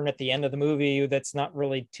turn at the end of the movie that's not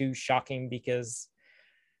really too shocking because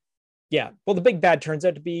the big bad turns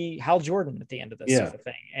out to be Hal Jordan at the end of this sort of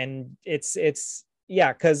thing. And it's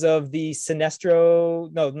because of the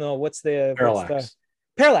Sinestro, what's the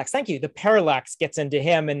Parallax. Thank you. The Parallax gets into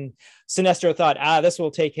him, and Sinestro thought, this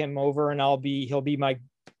will take him over and he'll be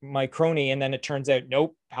my crony. And then it turns out,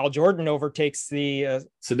 nope, Hal Jordan overtakes the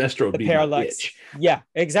Sinestro, the Parallax. Yeah,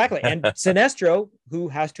 exactly. And Sinestro, who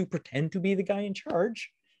has to pretend to be the guy in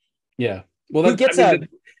charge. Yeah. Well, who gets an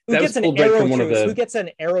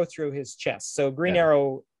arrow through his chest. So Green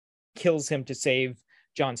Arrow kills him to save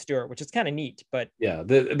John Stewart, which is kind of neat. But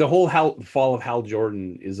the whole fall of Hal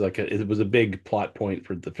Jordan is it was a big plot point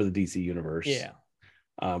for the DC universe. Yeah.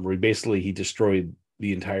 Where he destroyed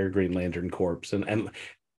the entire Green Lantern Corps and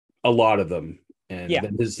a lot of them. And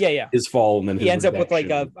then his fall, and then he ends up with like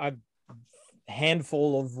a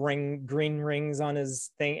handful of green rings on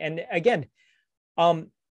his thing. And again,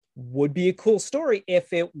 would be a cool story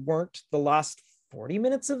if it weren't the last 40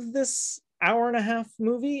 minutes of this hour and a half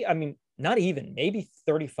movie. I mean, not even, maybe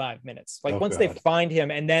 35 minutes. Like once they find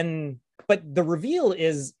him, and then, but the reveal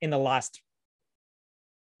is in the last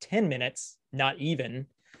 10 minutes, not even.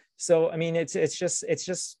 So, I mean, it's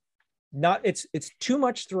too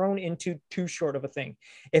much thrown into too short of a thing.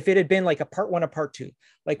 If it had been like a part 1, a part 2,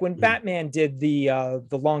 like when Batman did the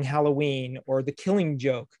Long Halloween or the Killing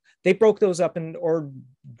Joke, they broke those up or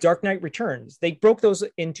Dark Knight Returns, they broke those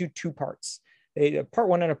into 2 parts, a part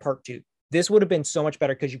 1 and a part 2. This would have been so much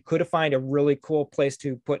better because you could have found a really cool place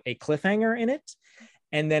to put a cliffhanger in it.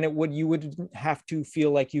 And then you would have to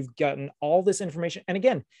feel like you've gotten all this information. And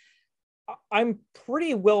again, I'm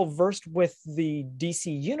pretty well versed with the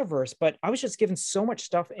DC universe, but I was just given so much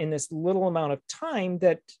stuff in this little amount of time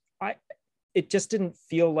that it just didn't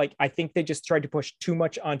feel like, I think they just tried to push too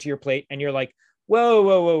much onto your plate. And you're like,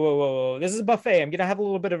 whoa, this is a buffet. I'm going to have a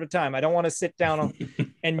little bit of a time. I don't want to sit down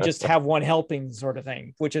and just have one helping sort of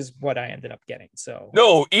thing, which is what I ended up getting. So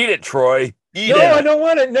no, eat it, Troy. Eat it. I don't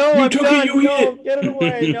want it. No, you I'm took done. It, you no, eat it. Get it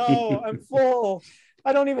away. No, I'm full.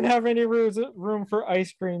 I don't even have any room for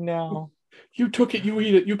ice cream now. You took it, you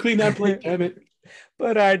eat it. You clean that plate, damn it.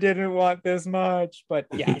 But I didn't want this much. But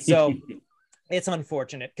yeah, so it's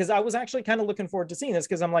unfortunate because I was actually kind of looking forward to seeing this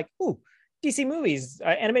because I'm like, ooh, DC movies,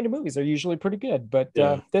 animated movies are usually pretty good. But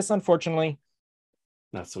this, unfortunately,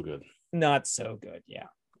 not so good. Not so good. Yeah.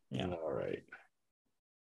 All right.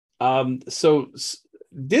 So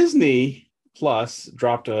Disney Plus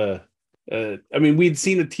dropped we'd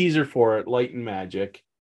seen a teaser for it, Light and Magic,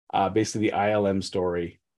 basically the ILM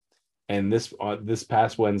story. And this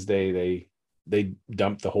past Wednesday, they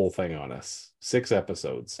dumped the whole thing on us. 6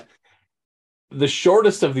 episodes. The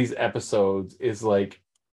shortest of these episodes is like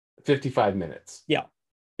 55 minutes. Yeah.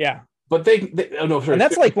 But and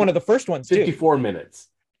that's like one of the first ones, 54 minutes.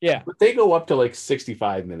 Yeah. But they go up to like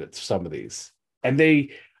 65 minutes, some of these. And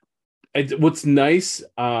what's nice,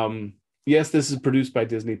 yes, this is produced by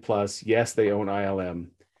Disney Plus. Yes, they own ILM.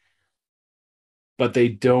 But they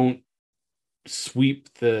don't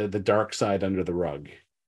sweep the dark side under the rug.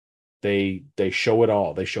 They show it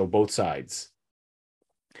all. They show both sides.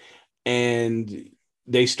 And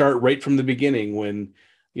they start right from the beginning when,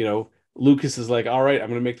 Lucas is like, all right, I'm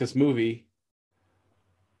going to make this movie.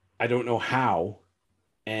 I don't know how.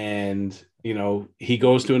 And, he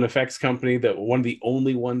goes to an effects company that one of the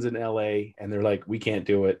only ones in LA, and they're like, we can't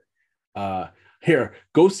do it. Here,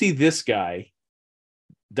 go see this guy,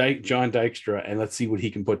 John Dykstra, and let's see what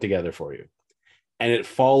he can put together for you. And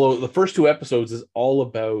the first 2 episodes is all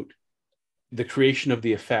about the creation of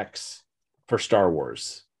the effects for Star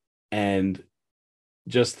Wars. And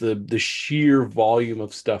just the sheer volume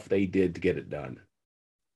of stuff they did to get it done.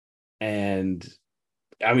 And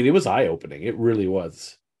I mean, it was eye-opening. It really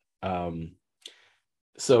was.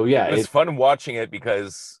 So yeah, It was fun watching it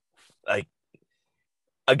because, like,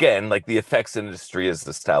 again, like the effects industry is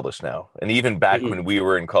established now, and even back when we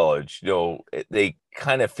were in college, they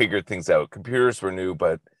kind of figured things out. Computers were new,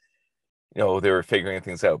 but they were figuring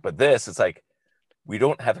things out. But this, it's like, we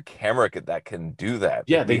don't have a camera that can do that.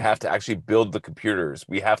 Yeah, like, we have to actually build the computers.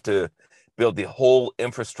 We have to build the whole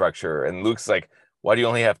infrastructure. And Luke's like, why do you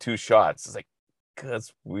only have 2 shots? It's like,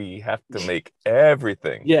 because we have to make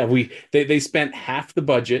everything. Yeah, they spent half the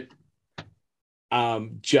budget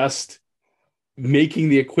just making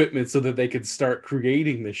the equipment so that they could start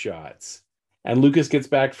creating the shots. And Lucas gets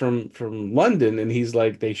back from London, and he's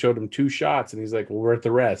like, they showed him 2 shots, and he's like, well, we're at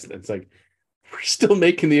the rest. And it's like, we're still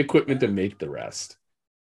making the equipment to make the rest.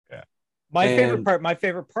 Yeah. My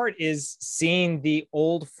favorite part is seeing the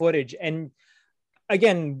old footage. And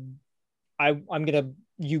again,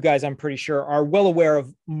 you guys, I'm pretty sure, are well aware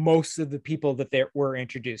of most of the people that they were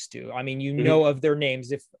introduced to. I mean, know of their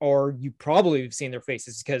names, or you probably have seen their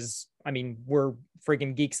faces, because I mean, we're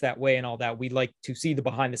freaking geeks that way and all that. We like to see the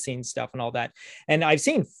behind the scenes stuff and all that. And I've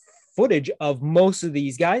seen footage of most of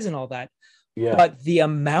these guys and all that. Yeah. But the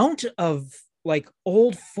amount of like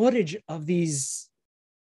old footage of these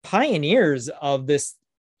pioneers of this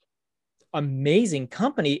amazing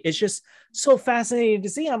company is just so fascinating to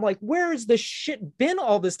see. I'm like, where has this shit been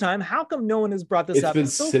all this time? How come no one has brought this up?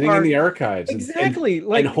 It's been sitting in the archives. Exactly.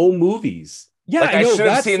 And home movies. Yeah, like, I should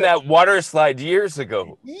have seen that water slide years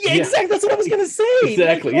ago. Yeah, exactly. That's what I was gonna say.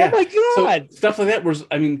 Exactly. Like, oh my God. So stuff like that was,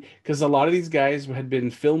 I mean, because a lot of these guys had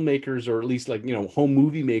been filmmakers, or at least like home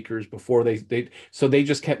movie makers before they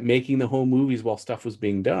just kept making the home movies while stuff was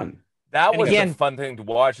being done. That was a fun thing to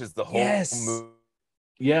watch, is the home movie.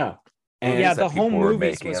 Yeah. And the home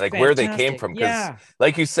movies was like fantastic. Where they came from, because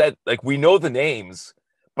like you said, like, we know the names,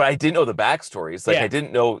 but I didn't know the backstories. Like, I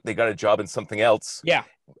didn't know they got a job in something else. Yeah.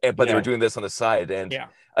 But they were doing this on the side. And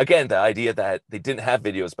again, the idea that they didn't have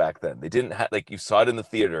videos back then. They didn't have, like, you saw it in the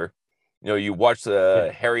theater. You watched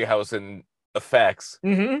the Harryhausen effects.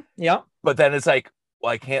 Yeah. But then it's like,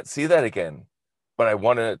 well, I can't see that again, but I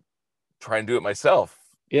want to try and do it myself.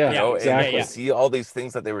 Yeah, exactly. And see all these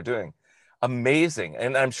things that they were doing. Amazing.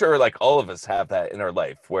 And I'm sure, like, all of us have that in our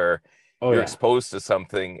life where you're exposed to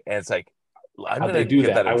something and it's like, I'm going to do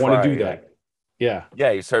that. I want to do that. Yeah.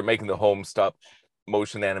 Yeah. You start making the home stop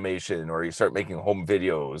motion animation, or you start making home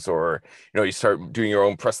videos, or you start doing your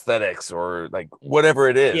own prosthetics, or like whatever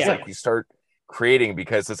it is. Like, you start creating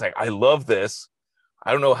because it's like, I love this.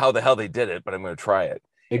 I don't know how the hell they did it, but I'm going to try it.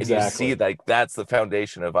 Exactly. And you see, like, that's the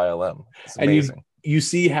foundation of ILM. It's amazing. And you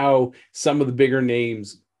see how some of the bigger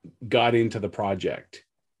names got into the project,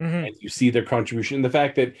 and you see their contribution, and the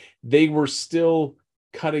fact that they were still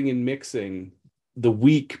cutting and mixing the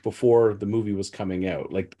week before the movie was coming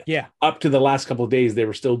out. Like, up to the last couple of days, they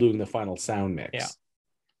were still doing the final sound mix.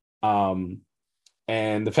 And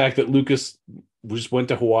the fact that Lucas just went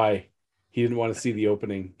to Hawaii, he didn't want to see the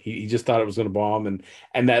opening. He just thought it was going to bomb,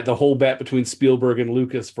 and that the whole bet between Spielberg and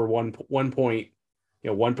Lucas for one point,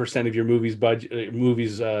 1% of your movie's budget,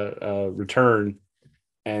 return,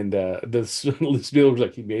 and the Spielberg's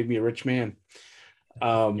like, he made me a rich man.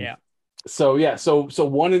 So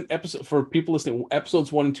one episode, for people listening,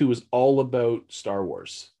 episodes 1 and 2 is all about Star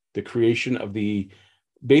Wars, the creation of the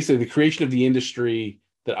industry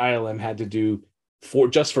that ILM had to do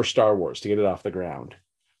for Star Wars to get it off the ground.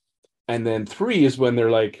 And then 3 is when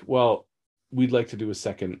they're like, well, we'd like to do a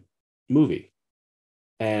second movie.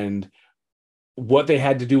 And what they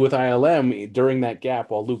had to do with ILM during that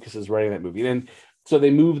gap while Lucas is writing that movie. And so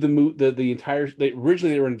they moved the entire,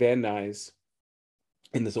 originally they were in Van Nuys,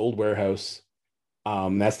 in this old warehouse.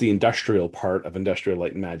 That's the industrial part of Industrial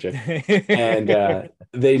Light and Magic. And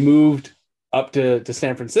they moved up to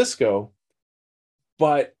San Francisco,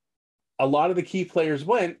 but a lot of the key players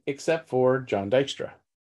went, except for John Dykstra,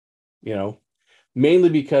 mainly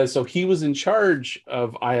because, so he was in charge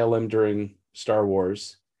of ILM during Star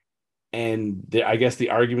Wars. And I guess the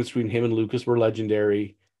arguments between him and Lucas were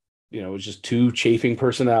legendary. It was just 2 chafing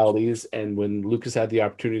personalities. And when Lucas had the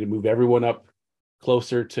opportunity to move everyone up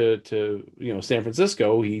closer to San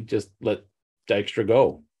Francisco, he just let Dykstra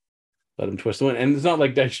go, let him twist the wind. And it's not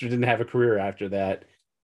like Dykstra didn't have a career after that.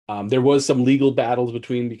 There was some legal battles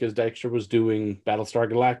because Dykstra was doing Battlestar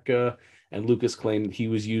Galactica, and Lucas claimed he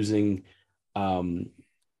was using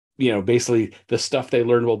basically the stuff they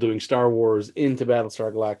learned while doing Star Wars into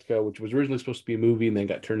Battlestar Galactica, which was originally supposed to be a movie and then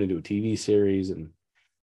got turned into a TV series, and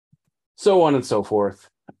so on and so forth.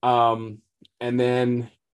 And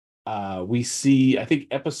then We see, I think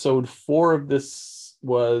episode 4 of this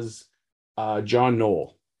was John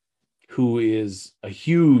Knoll, who is a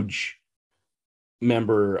huge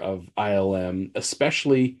member of ILM,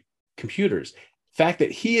 especially computers. The fact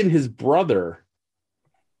that he and his brother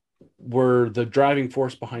were the driving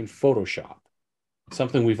force behind Photoshop,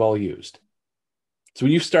 something we've all used. So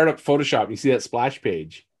when you start up Photoshop and you see that splash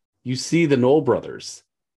page, you see the Knoll brothers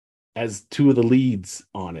as two of the leads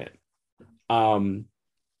on it.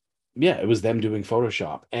 Yeah, it was them doing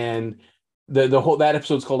Photoshop. And the whole that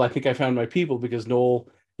episode's called I Think I Found My People, because Knoll,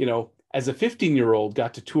 as a 15-year-old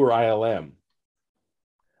got to tour ILM.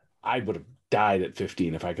 I would have died at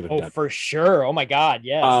 15 if I could have done it. For sure. Oh my God,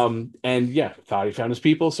 yes. And yeah, thought he found his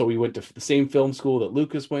people. So we went to the same film school that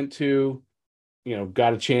Lucas went to,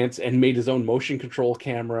 got a chance and made his own motion control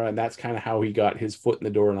camera. And that's kind of how he got his foot in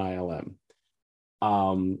the door in ILM.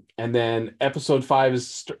 And then episode 5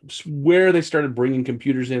 is where they started bringing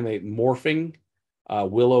computers in, morphing.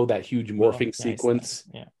 Willow, that huge morphing sequence.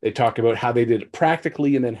 Nice. Yeah. They talk about how they did it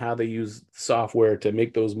practically and then how they use software to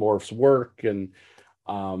make those morphs work. And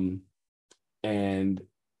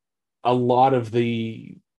a lot of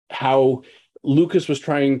how Lucas was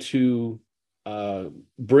trying to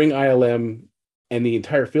bring ILM and the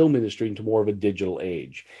entire film industry into more of a digital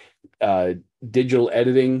age. Digital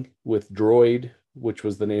editing with Droid, which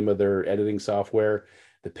was the name of their editing software,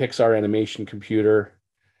 the Pixar animation computer,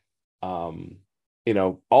 trying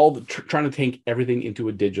to take everything into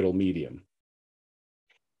a digital medium.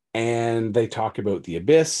 And they talk about the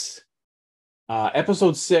Abyss.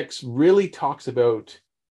 Episode 6 really talks about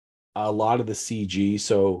a lot of the CG.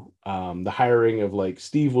 So the hiring of like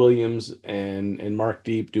Steve Williams and Mark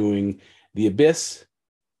Deep doing the Abyss,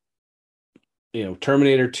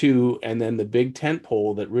 Terminator 2, and then the big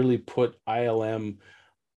tentpole that really put ILM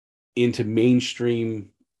into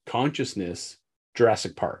mainstream consciousness,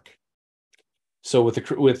 Jurassic Park. So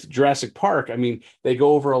with Jurassic Park, I mean, they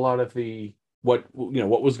go over a lot of what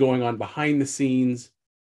was going on behind the scenes.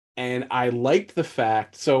 And I liked the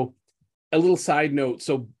fact, so a little side note.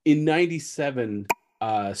 So in 97,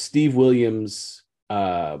 Steve Williams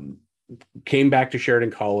came back to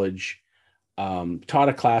Sheridan College, taught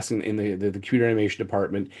a class in the computer animation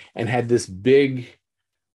department, and had this big,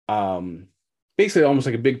 basically almost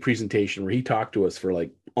like a big presentation where he talked to us for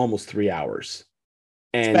like almost 3 hours.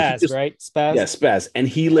 And Spaz, right? Spaz? Yeah, Spaz. And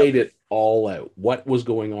he laid it all out, what was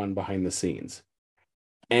going on behind the scenes.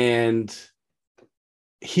 And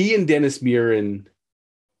he and Dennis Muren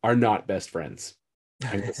are not best friends.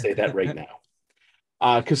 I'm going to say that right now.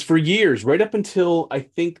 Because for years, right up until I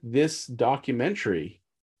think this documentary,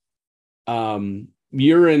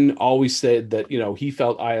 Muren always said that, he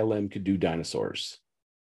felt ILM could do dinosaurs.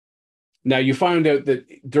 Now, you find out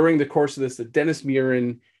that during the course of this, that Dennis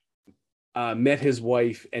Muren met his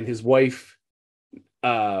wife, and his wife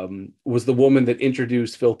was the woman that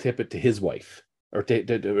introduced Phil Tippett to his wife, or Phil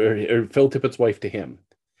Tippett's wife to him.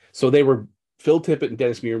 So Phil Tippett and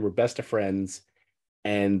Dennis Muren were best of friends,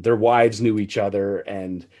 and their wives knew each other.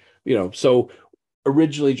 And, so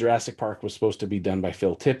originally Jurassic Park was supposed to be done by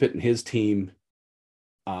Phil Tippett and his team.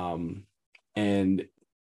 And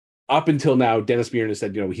up until now, Dennis Muren has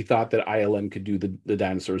said, he thought that ILM could do the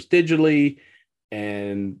dinosaurs digitally.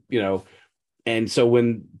 And, and so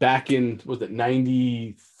when back in, was it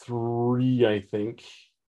 93, I think?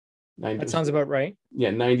 That sounds about right.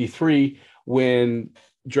 Yeah, 93, when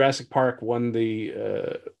Jurassic Park won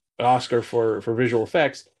the Oscar for visual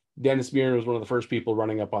effects, Dennis Muren was one of the first people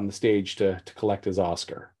running up on the stage to collect his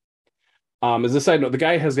Oscar. As a side note, the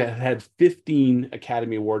guy has had 15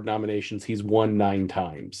 Academy Award nominations. He's won 9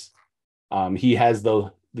 times. He has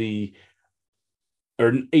or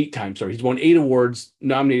 8 times, sorry. He's won 8 awards,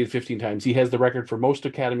 nominated 15 times. He has the record for most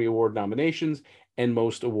Academy Award nominations and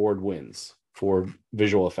most award wins for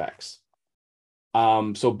visual effects.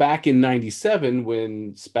 So back in 97,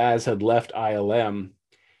 when Spaz had left ILM,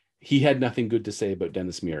 he had nothing good to say about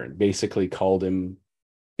Dennis Muren. Basically called him,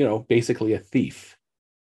 basically a thief.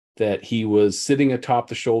 That he was sitting atop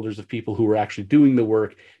the shoulders of people who were actually doing the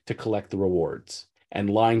work to collect the rewards, and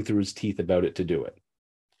lying through his teeth about it to do it.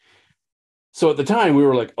 So at the time, we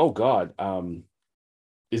were like, "Oh God,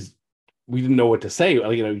 we didn't know what to say.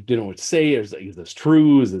 Didn't know what to say. Is this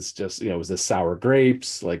true? Is this just, is this sour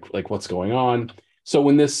grapes? Like what's going on?" So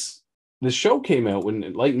when this show came out,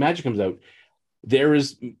 when Light and Magic comes out,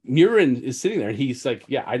 Muren is sitting there, and he's like,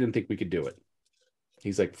 "Yeah, I didn't think we could do it."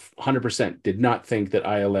 He's like, 100% did not think that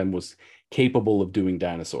ILM was capable of doing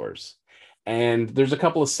dinosaurs. And there's a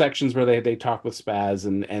couple of sections where they talk with Spaz,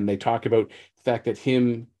 and they talk about the fact that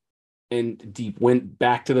him and Deep went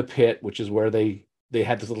back to the pit, which is where they they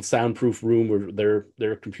had this little soundproof room where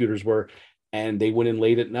their computers were, and they went in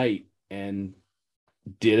late at night and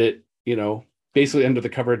did it, basically under the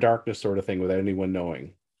cover of darkness sort of thing without anyone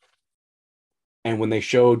knowing. And when they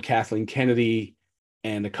showed Kathleen Kennedy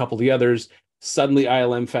and a couple of the others, suddenly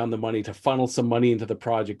ILM found the money to funnel some money into the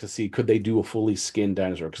project to see could they do a fully skinned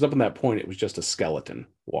dinosaur, because up in that point it was just a skeleton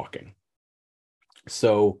walking.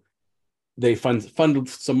 So they funded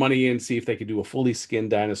some money in, see if they could do a fully skinned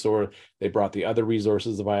dinosaur. They brought the other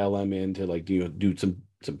resources of ILM in to do some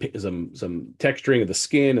texturing of the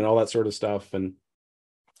skin and all that sort of stuff. And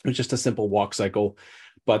it was just a simple walk cycle,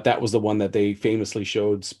 but that was the one that they famously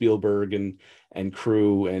showed Spielberg and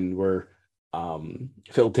crew, and where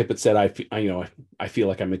Phil Tippett said, I feel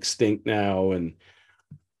like I'm extinct now. And,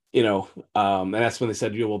 and that's when they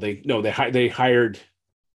said, they hired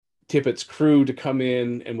Tippett's crew to come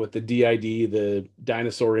in, and with the DID, the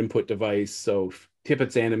dinosaur input device. So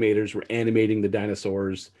Tippett's animators were animating the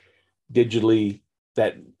dinosaurs digitally.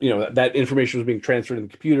 That that information was being transferred in the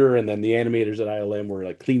computer, and then the animators at ILM were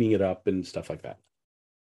like cleaning it up and stuff like that.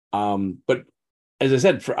 But as I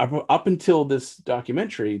said, for up until this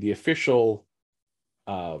documentary, the official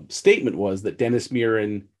statement was that Dennis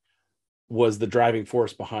Muren was the driving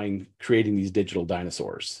force behind creating these digital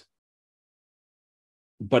dinosaurs.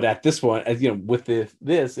 But at this one, with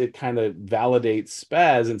this, it kind of validates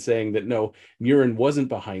Spaz in saying that no, Muren wasn't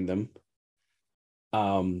behind them.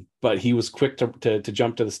 But he was quick to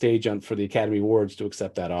jump to the stage for the Academy Awards to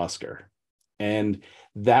accept that Oscar. And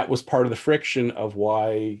that was part of the friction of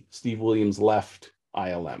why Steve Williams left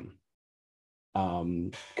ILM.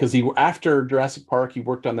 Because after Jurassic Park, he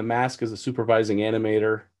worked on The Mask as a supervising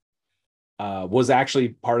animator, was actually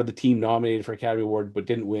part of the team nominated for Academy Award, but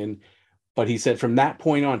didn't win. But he said from that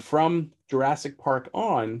point on, from Jurassic Park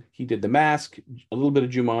on, he did The Mask, a little bit of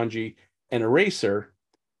Jumanji, and Eraser,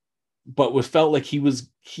 but felt like he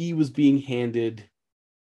was being handed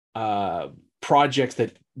projects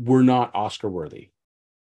that were not Oscar worthy.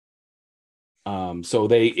 So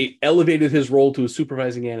they elevated his role to a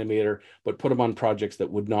supervising animator, but put him on projects that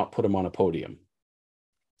would not put him on a podium.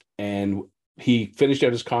 And he finished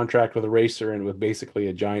out his contract with Eraser and with basically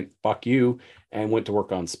a giant fuck you, and went to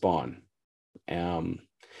work on Spawn.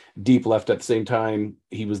 Deep left at the same time.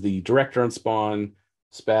 He was the director on Spawn.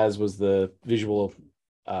 Spaz was the visual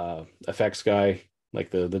effects guy, like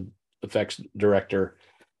the effects director.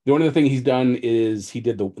 The only other thing he's done is he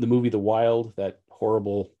did the movie The Wild, that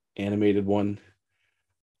horrible animated one.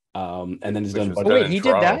 And then he's done. Oh wait, he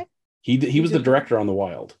did that? He was the director on The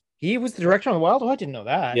Wild. He was the director on The Wild? Oh, I didn't know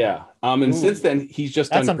that. Yeah. And since then he's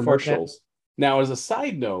just done commercials. Now, as a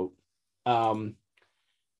side note,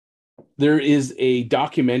 there is a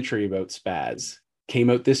documentary about Spaz, came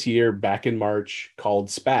out this year back in March, called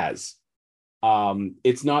Spaz.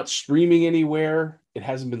 It's not streaming anywhere. It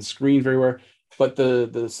hasn't been screened very well, but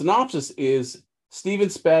the synopsis is Steven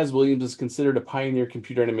Spaz Williams is considered a pioneer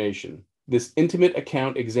computer animation. This intimate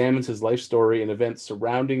account examines his life story and events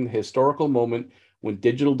surrounding the historical moment when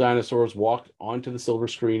digital dinosaurs walked onto the silver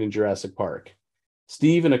screen in Jurassic Park.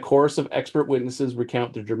 Steve and a chorus of expert witnesses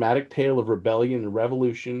recount the dramatic tale of rebellion and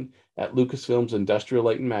revolution at Lucasfilm's Industrial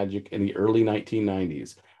Light and Magic in the early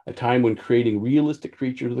 1990s, a time when creating realistic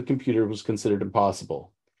creatures with a computer was considered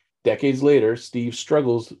impossible. Decades later, Steve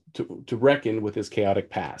struggles to reckon with his chaotic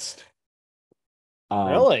past.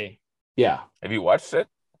 Really? Yeah. Have you watched it?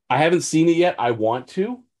 I haven't seen it yet. I want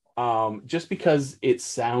to, just because it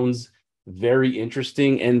sounds very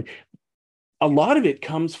interesting. And a lot of it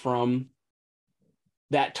comes from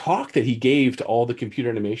that talk that he gave to all the computer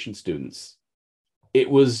animation students. It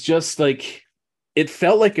was just like, it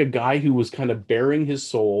felt like a guy who was kind of bearing his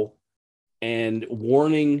soul and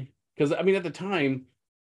warning, because I mean, at the time,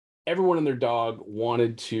 everyone and their dog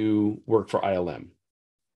wanted to work for ILM.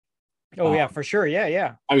 Oh yeah, for sure.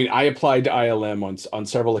 Yeah. I mean, I applied to ILM on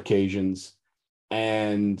several occasions,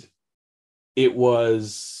 and it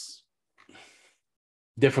was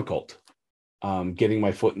difficult getting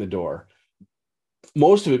my foot in the door.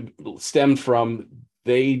 Most of it stemmed from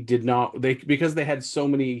because they had so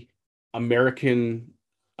many American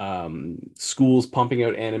schools pumping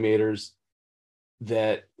out animators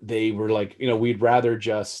that they were like, we'd rather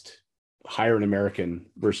just hire an American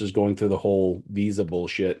versus going through the whole visa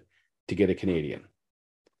bullshit to get a Canadian.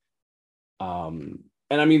 And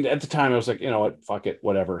I mean, at the time I was like, you know what, fuck it,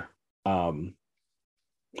 whatever. I'll,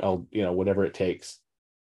 whatever it takes.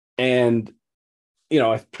 And,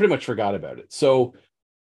 I pretty much forgot about it. So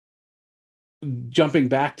jumping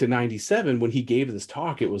back to 97, when he gave this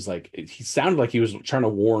talk, it was like, he sounded like he was trying to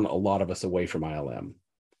warn a lot of us away from ILM.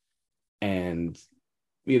 And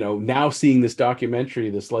now seeing this documentary,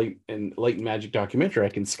 this light and magic documentary, I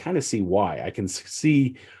can kind of see why. I can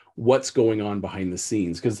see what's going on behind the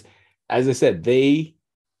scenes, because as I said, they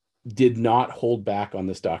did not hold back on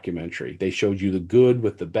this documentary. They showed you the good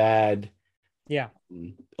with the bad. Yeah.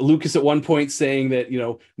 Lucas at one point saying that,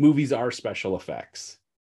 movies are special effects.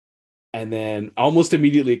 And then almost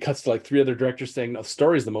immediately it cuts to like 3 other directors saying, no, the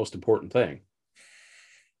story is the most important thing.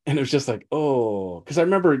 And it was just like, oh, because I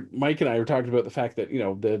remember Mike and I were talking about the fact that,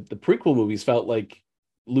 the prequel movies felt like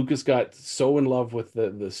Lucas got so in love with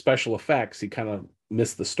the special effects, he kind of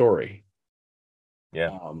missed the story.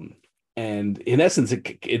 Yeah. And in essence,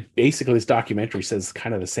 it basically, this documentary says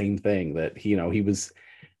kind of the same thing, that he was,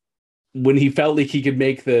 when he felt like he could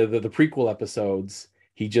make the prequel episodes,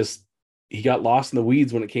 he got lost in the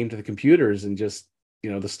weeds when it came to the computers, and just,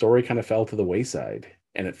 the story kind of fell to the wayside,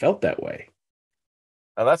 and it felt that way.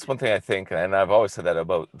 Now, that's one thing I think, and I've always said that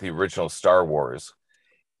about the original Star Wars,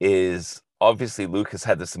 is obviously Lucas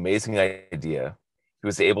had this amazing idea. He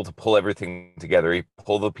was able to pull everything together. He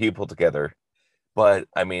pulled the people together. But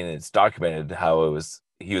I mean, it's documented how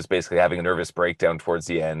he was basically having a nervous breakdown towards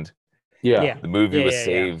the end. Yeah. The movie was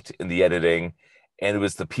saved in the editing, and it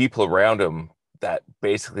was the people around him that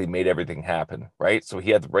basically made everything happen, right? So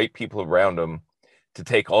he had the right people around him to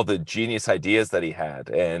take all the genius ideas that he had,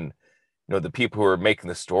 and the people who were making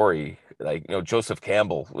the story, like Joseph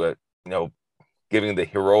Campbell, giving the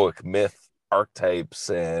heroic myth archetypes,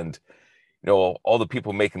 and all the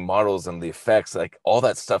people making models and the effects, like all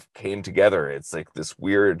that stuff came together. It's like this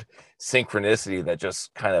weird synchronicity that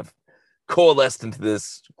just kind of coalesced into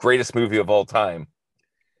this greatest movie of all time.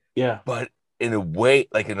 Yeah. But in a way,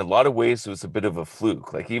 like in a lot of ways, it was a bit of a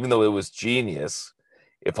fluke. Like, even though it was genius,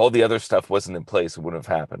 if all the other stuff wasn't in place, it wouldn't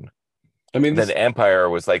have happened. I mean, then Empire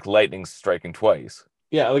was like lightning striking twice.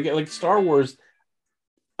 Yeah, like Star Wars.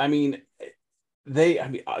 I mean, they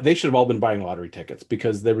should have all been buying lottery tickets,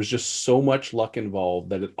 because there was just so much luck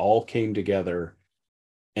involved that it all came together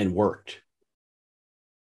and worked.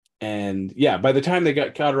 And yeah, by the time they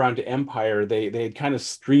got around to Empire, they had kind of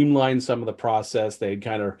streamlined some of the process. They had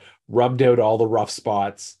kind of rubbed out all the rough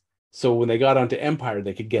spots, so when they got onto Empire,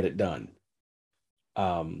 they could get it done.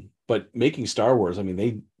 But making Star Wars, I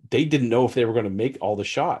mean, they didn't know if they were going to make all the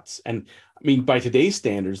shots. And I mean, by today's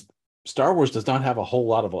standards, Star Wars does not have a whole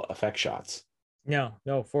lot of effect shots. No,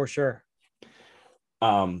 for sure.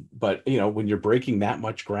 But when you're breaking that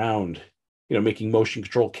much ground, making motion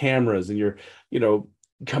control cameras, and you're,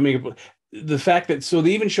 coming up, the fact that, so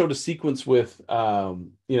they even showed a sequence with, I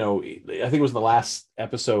think it was the last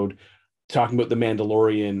episode, talking about the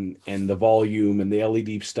Mandalorian and the volume and the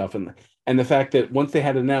LED stuff, and the fact that once they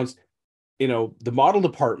had announced, the model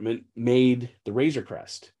department made the Razor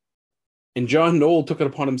Crest, and John Knoll took it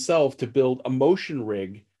upon himself to build a motion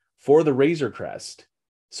rig for the Razor Crest,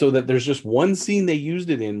 so that there's just one scene they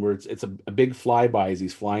used it in where it's a big flyby as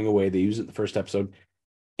he's flying away. They use it in the first episode.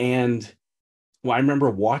 And I remember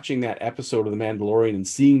watching that episode of The Mandalorian and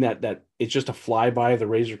seeing that it's just a flyby of the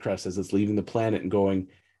Razor Crest as it's leaving the planet, and going,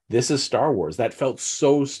 this is Star Wars. That felt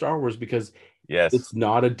so Star Wars, because it's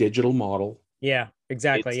not a digital model. Yeah,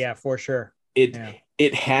 exactly. For sure.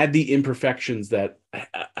 It had the imperfections that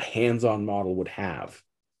a hands-on model would have.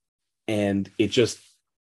 And it just,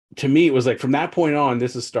 to me, it was like, from that point on,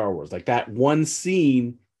 this is Star Wars. Like, that one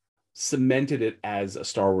scene cemented it as a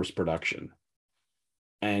Star Wars production.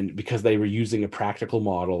 And because they were using a practical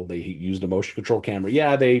model, they used a motion control camera.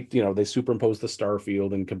 Yeah, they superimposed the star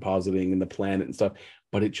field and compositing and the planet and stuff,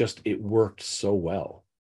 but it worked so well.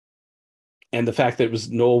 And the fact that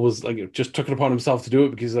Noel was like, just took it upon himself to do it,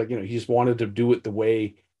 because he just wanted to do it the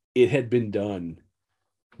way it had been done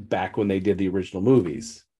back when they did the original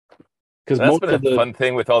movies. Because that's been a fun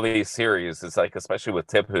thing with all these series. It's like, especially with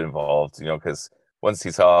Tippett involved, because once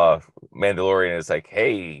he saw Mandalorian, it's like,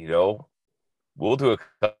 hey, we'll do a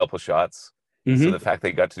couple shots. Mm-hmm. So the fact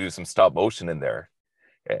they got to do some stop motion in there.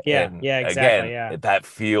 Exactly. Again, that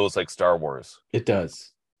feels like Star Wars. It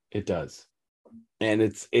does. And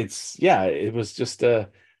it was just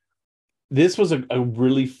this was a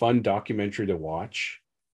really fun documentary to watch.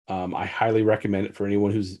 I highly recommend it for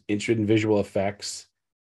anyone who's interested in visual effects.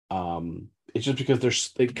 It's just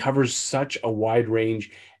because it covers such a wide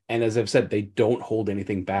range. And as I've said, they don't hold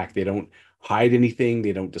anything back. They don't hide anything.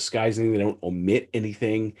 They don't disguise anything. They don't omit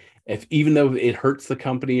anything. Even though it hurts the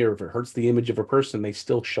company or if it hurts the image of a person, they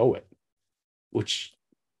still show it, which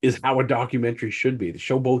is how a documentary should be. To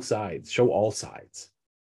show both sides, show all sides.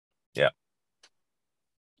 Yeah.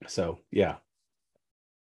 So, yeah.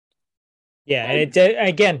 Yeah. And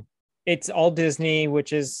again, it's all Disney,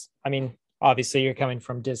 which is, I mean, obviously you're coming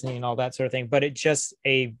from Disney and all that sort of thing, but it's just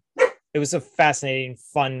a it was a fascinating,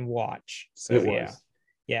 fun watch. So It was.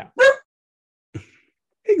 yeah.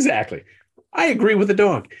 Exactly. I agree with the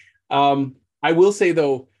dog. I will say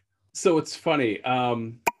though, so it's funny.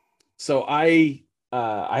 So I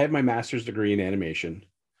have my master's degree in animation.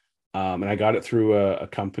 And I got it through a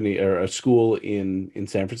company or a school in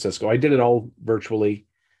San Francisco. I did it all virtually.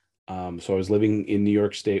 So I was living in New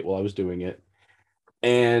York State while I was doing it.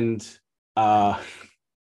 And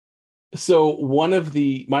so one of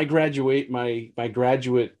my graduate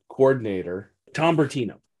coordinator, Tom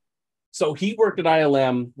Bertino. So he worked at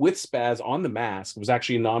ILM with Spaz on The Mask, was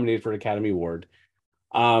actually nominated for an Academy Award.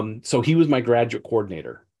 So he was my graduate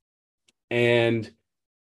coordinator. And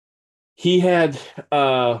he had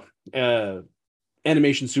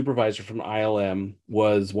animation supervisor from ILM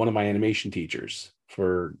was one of my animation teachers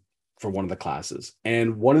for one of the classes.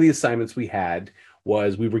 And one of the assignments we had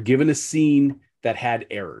was we were given a scene that had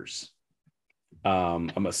errors. A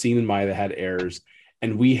scene in Maya that had errors,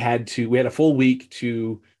 and we had a full week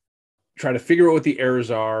to try to figure out what the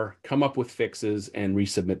errors are, come up with fixes, and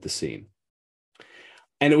resubmit the scene.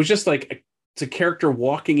 And it was just like it's a character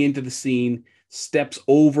walking into the scene, steps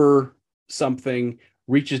over something,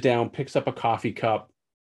 reaches down, picks up a coffee cup,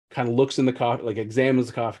 kind of looks in the coffee, like examines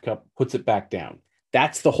the coffee cup, puts it back down.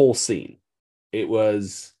 That's the whole scene. It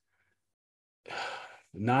was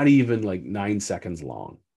not even like 9 seconds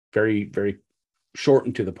long. Very, very short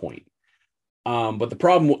and to the point. But the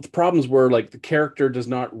problems were like the character does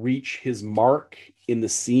not reach his mark in the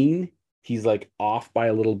scene. He's like off by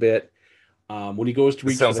a little bit. When he goes to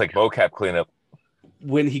reach, sounds like mocap cleanup.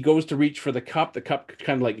 When he goes to reach for the cup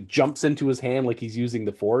kind of like jumps into his hand like he's using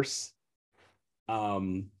the force.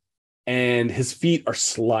 And his feet are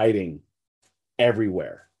sliding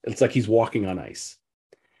everywhere. It's like he's walking on ice.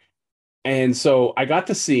 And so I got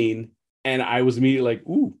the scene and I was immediately like,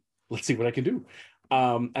 ooh, let's see what I can do.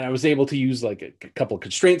 And I was able to use like a couple of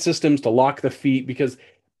constraint systems to lock the feet because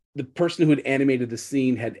the person who had animated the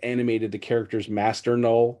scene had animated the character's master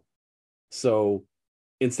null. So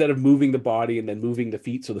instead of moving the body and then moving the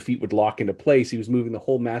feet so the feet would lock into place, he was moving the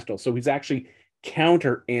whole master null. So he's actually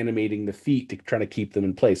counter animating the feet to try to keep them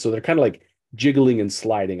in place. So they're kind of like jiggling and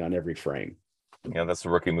sliding on every frame. Yeah, that's a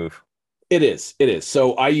rookie move. It is.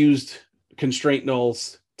 So I used constraint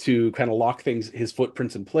nulls to kind of lock his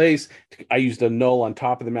footprints in place. I used a null on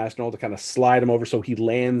top of the master null to kind of slide him over so he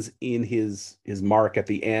lands in his mark at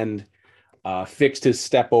the end. Fixed his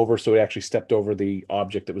step over so he actually stepped over the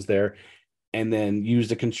object that was there, and then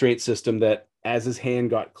used a constraint system that as his hand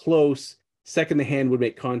got close, second the hand would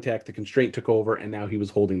make contact, the constraint took over, and now he was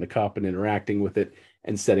holding the cup and interacting with it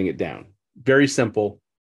and setting it down. Very simple.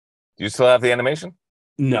 Do you still have the animation?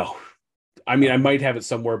 No. I mean, I might have it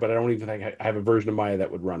somewhere, but I don't even think I have a version of Maya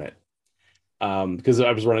that would run it. Because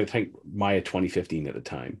I was running, I think, Maya 2015 at the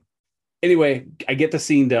time. Anyway, I get the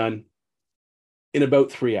scene done in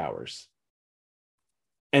about 3 hours.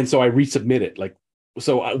 And so I resubmit it.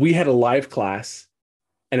 So we had a live class,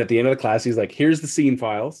 and at the end of the class, he's like, here's the scene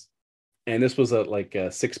files. And this was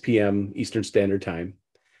at 6 p.m. Eastern Standard Time,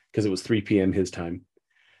 because it was 3 p.m. his time.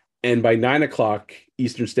 And by 9 o'clock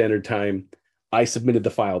Eastern Standard Time, I submitted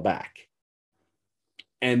the file back.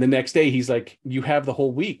 And the next day, he's like, you have the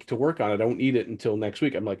whole week to work on it. I don't need it until next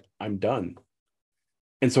week. I'm like, I'm done.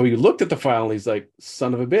 And so he looked at the file and he's like,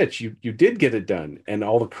 son of a bitch, you did get it done. And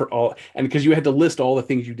and because you had to list all the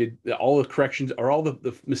things you did, all the corrections or all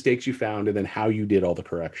the mistakes you found, and then how you did all the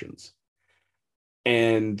corrections.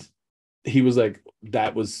 And he was like,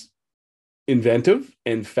 that was inventive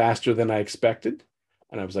and faster than I expected.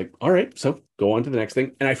 And I was like, all right, so go on to the next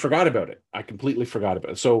thing. And I forgot about it. I completely forgot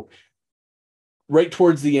about it. So right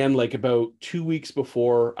towards the end, like about 2 weeks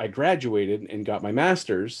before I graduated and got my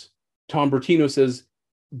master's, Tom Bertino says,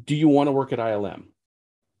 do you want to work at ILM?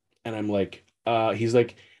 And I'm like, he's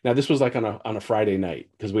like, now this was like on a Friday night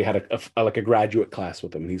because we had a graduate class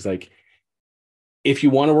with him. And he's like, if you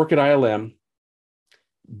want to work at ILM,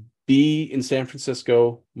 be in San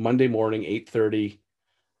Francisco Monday morning, 8:30.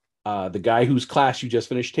 The guy whose class you just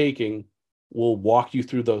finished taking will walk you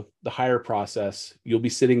through the hire process. You'll be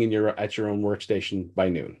sitting at your own workstation by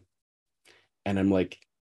noon. And I'm like,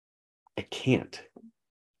 I can't.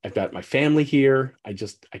 I've got my family here. I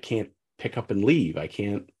can't pick up and leave. I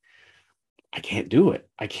can't do it.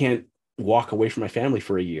 I can't walk away from my family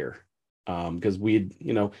for a year. Because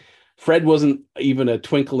Fred wasn't even a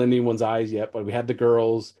twinkle in anyone's eyes yet, but we had the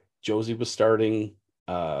girls. Josie was starting.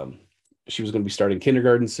 She was going to be starting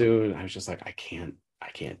kindergarten soon. I was just like, I can't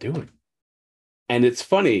do it. And it's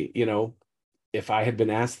funny, if I had been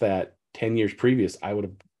asked that 10 years previous, I would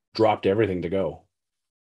have dropped everything to go.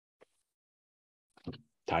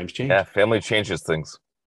 Times change. Yeah, family changes things.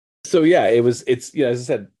 So yeah, it's as I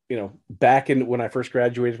said, back in when I first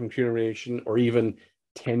graduated from computer animation, or even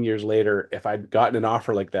 10 years later, if I'd gotten an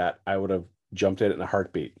offer like that, I would have jumped at it in a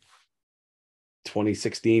heartbeat.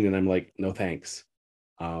 2016, and I'm like, no thanks.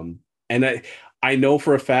 And I know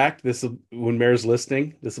for a fact when Mare's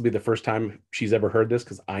listening, this will be the first time she's ever heard this,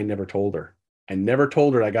 because I never told her. I never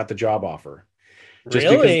told her I got the job offer.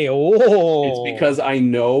 Really? It's because I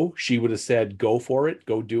know she would have said, go for it,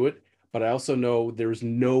 go do it. But I also know there's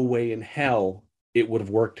no way in hell it would have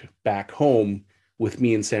worked back home with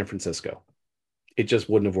me in San Francisco. It just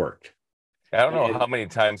wouldn't have worked. I don't know how many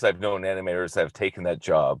times I've known animators that have taken that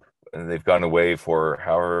job and they've gone away for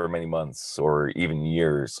however many months or even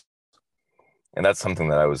years. And that's something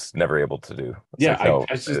that I was never able to do.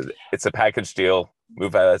 It's a package deal.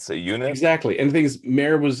 Move out as a unit. Exactly. And the thing is,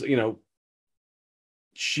 Mare was,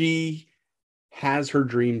 she has her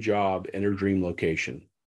dream job and her dream location.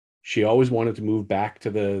 She always wanted to move back to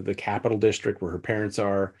the capital district where her parents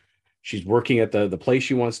are. She's working at the place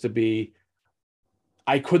she wants to be.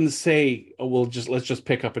 I couldn't say, oh, well, let's just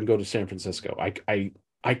pick up and go to San Francisco.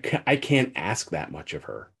 I can't ask that much of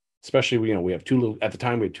her, especially, we have at the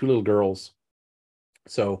time we had two little girls.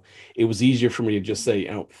 So it was easier for me to just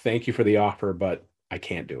say, thank you for the offer, but I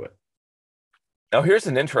can't do it. Now, here's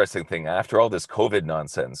an interesting thing. After all this COVID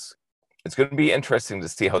nonsense, it's going to be interesting to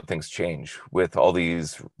see how things change with all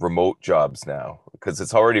these remote jobs now, because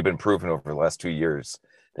it's already been proven over the last 2 years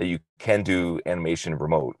that you can do animation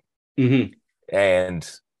remote. Mm-hmm. And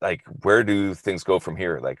like, where do things go from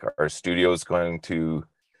here? Like, are studios going to,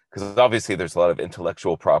 because obviously there's a lot of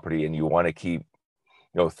intellectual property and you want to keep,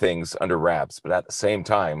 things under wraps, but at the same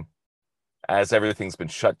time, as everything's been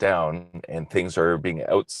shut down and things are being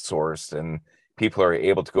outsourced and people are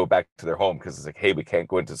able to go back to their home because it's like, hey, we can't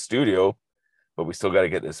go into the studio, but we still got to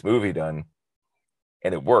get this movie done.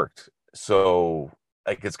 And it worked. So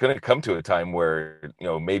like, it's going to come to a time where,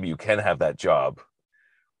 maybe you can have that job,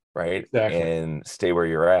 right? Exactly. And stay where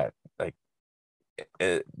you're at. Like,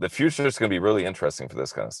 the future is going to be really interesting for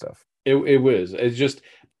this kind of stuff. It was. It's just,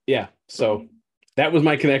 yeah. So that was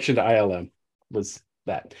my connection to ILM, was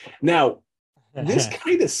that. Now, this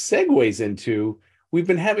kind of segues into, we've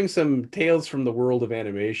been having some tales from the world of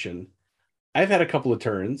animation. I've had a couple of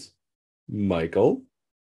turns. Michael,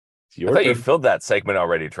 it's your turn. You filled that segment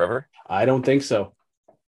already, Trevor. I don't think so.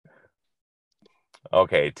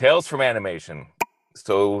 Okay, Tales from Animation.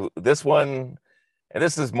 So this one, and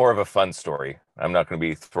this is more of a fun story. I'm not going to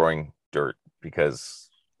be throwing dirt because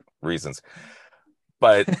reasons.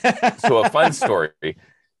 But so a fun story.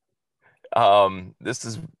 This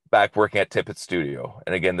is back working at Tippett Studio.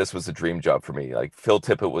 And again, this was a dream job for me. Like, Phil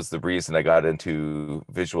Tippett was the reason I got into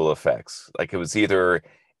visual effects. Like, it was either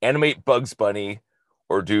animate Bugs Bunny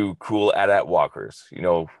or do cool AT-AT walkers,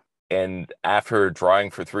 and after drawing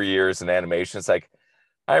for 3 years in animation, it's like,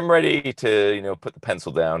 I'm ready to, put the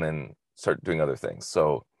pencil down and start doing other things.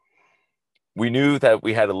 So we knew that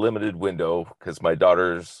we had a limited window because my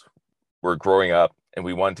daughters were growing up and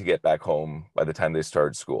we wanted to get back home by the time they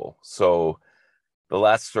started school. So the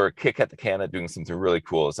last sort of kick at the can at doing something really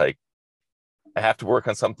cool is like, I have to work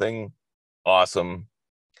on something awesome.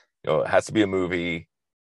 It has to be a movie.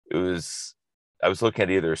 I was looking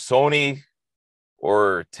at either Sony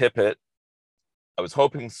or Tippett. I was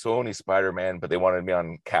hoping Sony Spider-Man, but they wanted me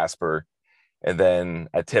on Casper. And then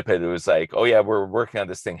at Tippett, it was like, oh yeah, we're working on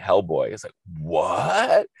this thing, Hellboy. It's like,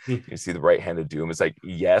 what? You see the right hand of doom. It's like,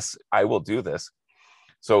 yes, I will do this.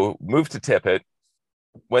 So moved to Tippett,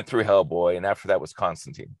 went through Hellboy, and after that was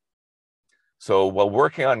Constantine. So while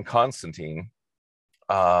working on Constantine,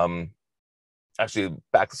 actually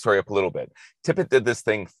back the story up a little bit. Tippett did this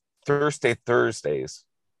thing Thursdays,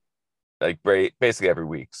 like basically every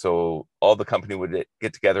week. So all the company would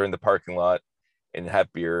get together in the parking lot and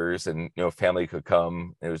have beers, and family could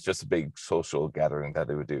come. It was just a big social gathering that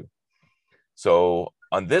they would do. So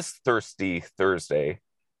on this Thirsty Thursday,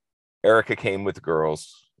 Erica came with the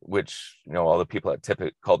girls, which all the people at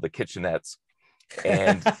Tippett called the kitchenettes,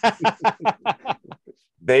 and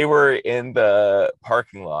they were in the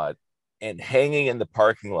parking lot, and hanging in the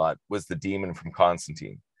parking lot was the demon from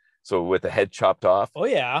Constantine. So with the head chopped off. Oh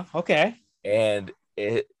yeah, okay. And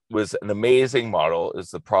it was an amazing model. It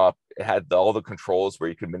was the prop. It had all the controls where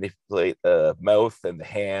you could manipulate the mouth and the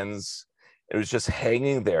hands. It was just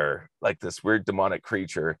hanging there like this weird demonic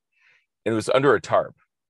creature. And it was under a tarp,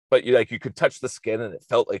 but you could touch the skin and it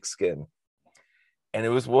felt like skin. And it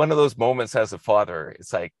was one of those moments as a father.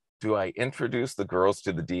 It's like, do I introduce the girls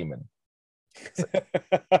to the demon?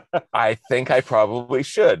 Like, I think I probably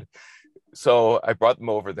should. So I brought them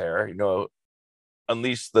over there,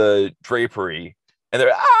 unleashed the drapery, and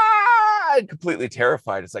they're I'm completely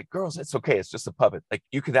terrified. It's like, girls, it's okay. It's just a puppet. Like,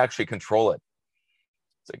 you can actually control it.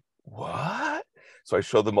 It's like, what? So I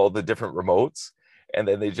show them all the different remotes, and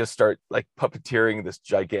then they just start like puppeteering this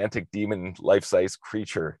gigantic demon life-size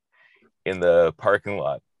creature in the parking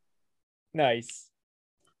lot. Nice.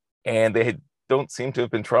 And they don't seem to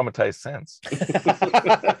have been traumatized since.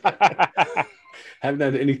 Haven't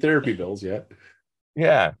had any therapy bills yet.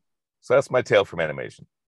 Yeah. So that's my tale from animation.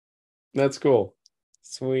 That's cool.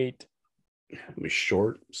 Sweet. It was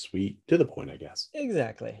short, sweet, to the point, I guess.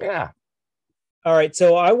 Exactly. Yeah. All right.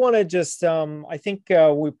 So I want to just, I think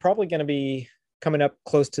we're probably going to be coming up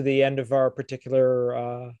close to the end of our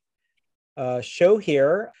particular show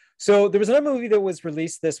here. So there was another movie that was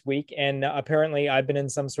released this week, and apparently I've been in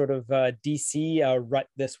some sort of DC rut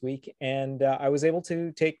this week, and I was able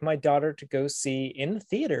to take my daughter to go see in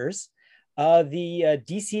theaters the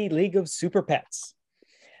DC League of Super Pets.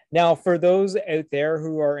 Now, for those out there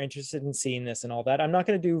who are interested in seeing this and all that, I'm not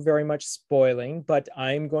going to do very much spoiling, but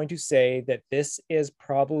I'm going to say that this is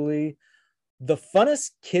probably the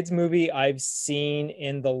funnest kids movie I've seen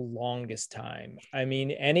in the longest time. I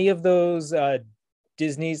mean, any of those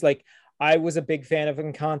Disney's, like, I was a big fan of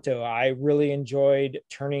Encanto. I really enjoyed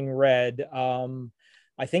Turning Red.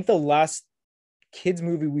 I think the last kids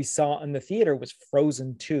movie we saw in the theater was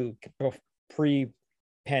Frozen 2,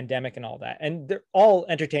 pre-pandemic and all that. And they're all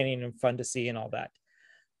entertaining and fun to see and all that.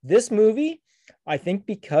 This movie, I think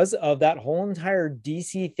because of that whole entire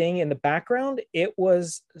DC thing in the background, it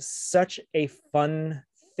was such a fun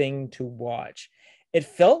thing to watch. It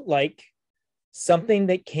felt like something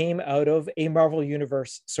that came out of a Marvel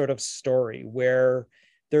Universe sort of story where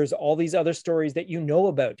there's all these other stories that you know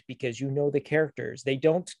about because you know the characters. They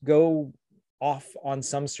don't go off on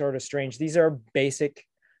some sort of strange, these are basic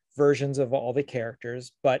versions of all the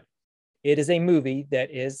characters, but it is a movie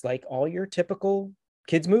that is like all your typical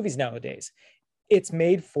kids movies nowadays. It's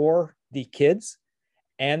made for the kids,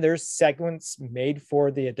 and there's segments made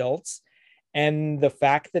for the adults. And the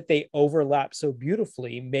fact that they overlap so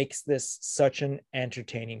beautifully makes this such an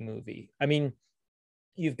entertaining movie. I mean,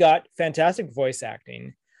 you've got fantastic voice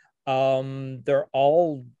acting. They're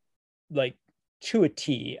all like to a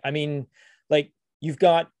T. I mean, like, you've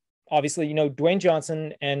got, obviously, you know, Dwayne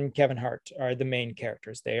Johnson and Kevin Hart are the main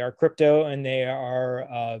characters. They are Crypto and they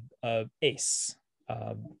are Ace,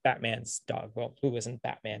 Batman's dog. Well, who isn't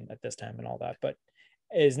Batman at this time and all that, but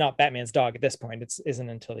is not Batman's dog at this point. It isn't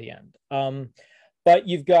until the end. But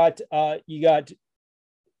you got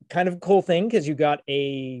kind of a cool thing because you got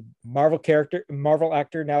a Marvel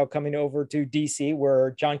actor now coming over to DC,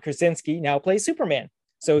 where John Krasinski now plays Superman.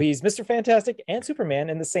 So he's Mr. Fantastic and Superman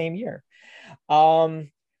in the same year.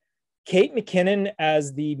 Kate McKinnon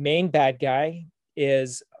as the main bad guy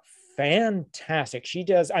is fantastic. She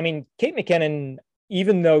does, I mean, Kate McKinnon,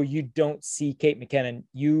 even though you don't see Kate McKinnon,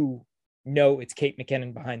 you know it's Kate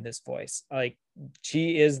McKinnon behind this voice. Like,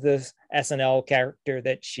 she is this SNL character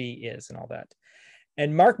that she is and all that.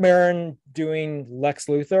 And Mark Maron doing Lex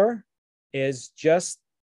Luthor is just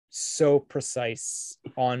so precise,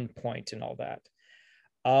 on point and all that.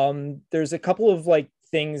 There's a couple of like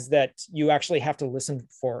things that you actually have to listen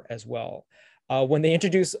for as well. When they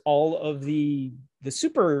introduce all of the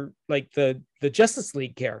super, like the Justice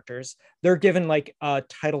League characters, they're given like a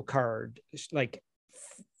title card, like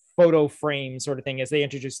photo frame sort of thing as they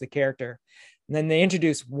introduce the character. And then they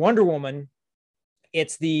introduce Wonder Woman.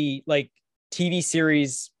 It's the like TV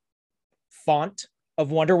series font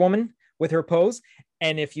of Wonder Woman with her pose.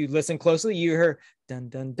 And if you listen closely, you hear dun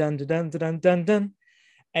dun dun dun dun dun dun dun.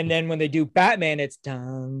 And then when they do Batman, it's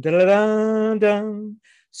dun dun dun dun.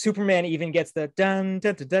 Superman even gets the dun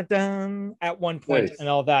dun dun dun dun at one point. Nice. And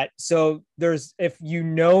all that. So there's, if you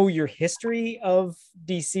know your history of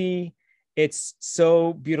DC, it's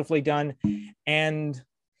so beautifully done. And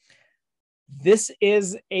this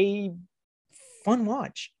is a fun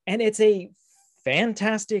watch, and it's a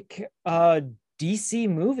fantastic DC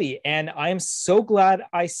movie. And I'm so glad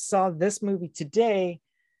I saw this movie today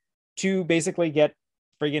to basically get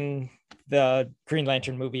friggin' the Green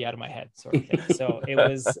Lantern movie out of my head, sort of thing. So it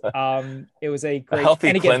was a great, a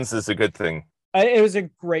healthy cleanse is a good thing. It was a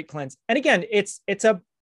great cleanse. And again, it's a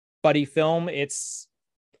buddy film. It's,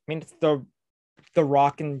 I mean, the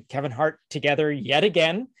Rock and Kevin Hart together yet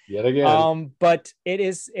again. But it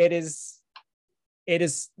is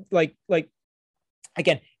like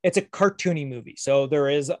again, it's a cartoony movie, so there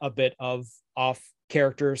is a bit of off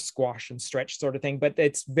character squash and stretch sort of thing, but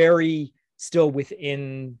it's very still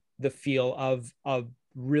within the feel of a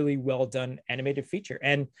really well done animated feature.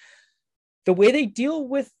 And the way they deal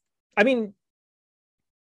with, I mean,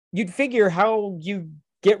 you'd figure how you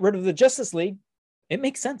get rid of the Justice League it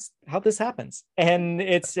makes sense how this happens. And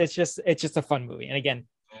it's just a fun movie. And again,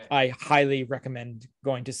 I highly recommend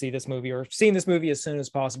going to see this movie or seeing this movie as soon as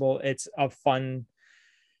possible. It's a fun,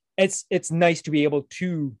 it's nice to be able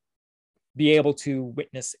to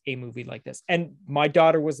witness a movie like this. And my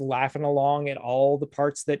daughter was laughing along at all the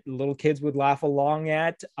parts that little kids would laugh along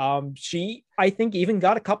at. She, I think, even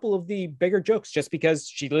got a couple of the bigger jokes just because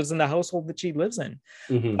she lives in the household that she lives in.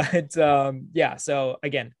 But yeah, so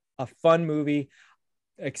again, a fun movie.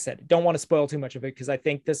 Like I said, don't want to spoil too much of it because I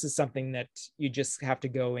think this is something that you just have to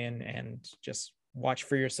go in and just watch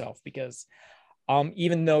for yourself, because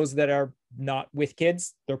even those that are not with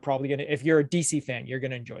kids, they're probably gonna, if you're a DC fan, you're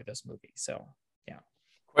gonna enjoy this movie. So yeah.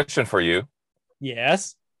 Question for you.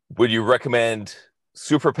 Yes. Would you recommend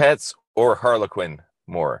Super Pets or Harlequin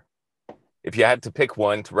more? If you had to pick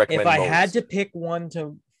one to recommend, if I had to pick one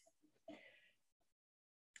to,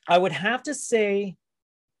 I would have to say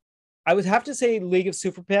League of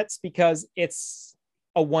Super Pets, because it's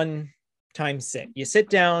a one-time sit. You sit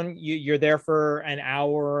down, you're there for an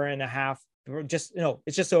hour and a half.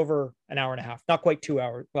 It's just over an hour and a half, not quite 2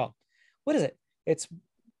 hours. Well, what is it? It's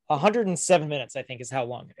 107 minutes, I think, is how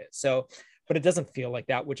long it is. So, but it doesn't feel like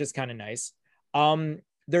that, which is kind of nice.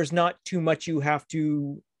 There's not too much you have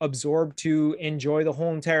to absorb to enjoy the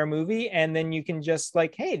whole entire movie, and then you can just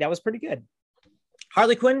like, hey, that was pretty good.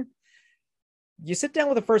 Harley Quinn, you sit down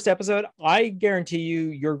with the first episode, I guarantee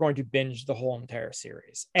you're going to binge the whole entire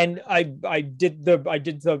series. And I did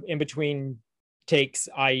the in between takes.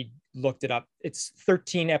 I looked it up. It's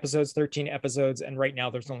 13 episodes, and right now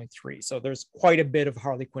there's only 3. So there's quite a bit of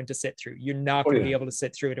Harley Quinn to sit through. You're not going to be able to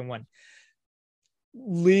sit through it in one.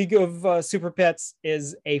 League of Super Pets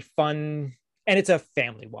is a fun, and it's a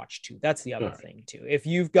family watch too. That's the other thing too. If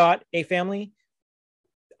you've got a family,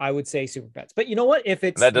 I would say Super Pets. But you know what? If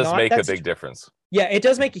it's that does make a big difference. Yeah, it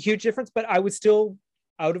does make a huge difference. But I would still,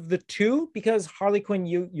 out of the 2, because Harley Quinn,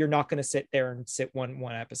 you're not going to sit there and sit one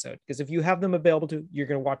episode, because if you have them available to, you're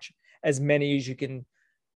going to watch as many as you can.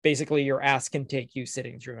 Basically, your ass can take you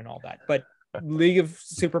sitting through and all that. But League of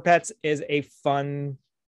Super Pets is a fun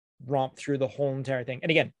romp through the whole entire thing. And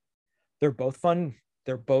again, they're both fun.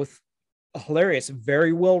 They're both hilarious,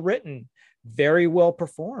 very well written, very well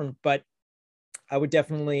performed. But I would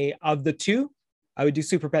definitely, of the 2, I would do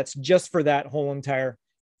Super Pets just for that whole entire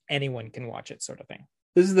anyone can watch it sort of thing.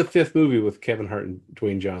 This is the 5th movie with Kevin Hart and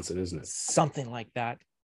Dwayne Johnson, isn't it? Something like that.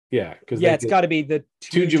 Yeah, because it's got to be the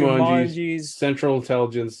 2 Jumanjis, Central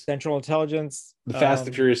Intelligence, The Fast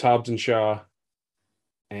and Furious, Hobbs and Shaw.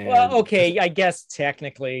 And well, okay, I guess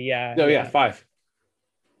technically, yeah. No, yeah, 5.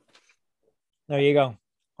 There you go.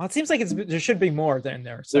 Well, it seems like there should be more than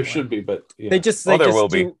there. There should be, but yeah. They just will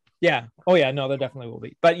be. Yeah. Oh yeah. No, there definitely will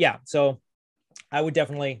be. But yeah, so I would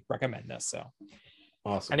definitely recommend this. So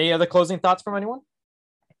awesome. Any other closing thoughts from anyone?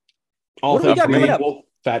 All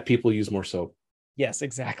fat people use more soap. Yes,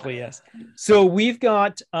 exactly. Yes. So we've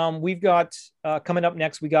got coming up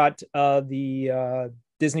next, we got the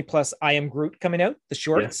Disney Plus I Am Groot coming out, the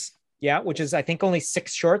shorts. Yeah, which is I think only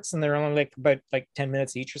 6 shorts, and they're only about 10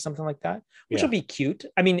 minutes each or something like that, which will be cute.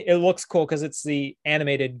 I mean, it looks cool because it's the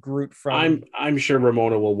animated Groot from. I'm sure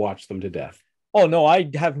Ramona will watch them to death. Oh no, I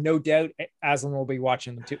have no doubt Aslan will be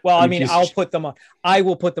watching them too. Well, I mean, I'll put them on. I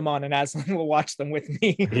will put them on, and Aslan will watch them with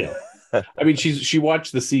me. Yeah, I mean, she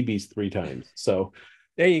watched the Seabeast 3 times, so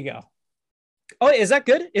there you go. Oh, is that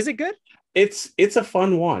good? Is it good? It's a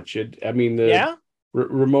fun watch.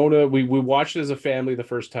 Ramona, we watched it as a family the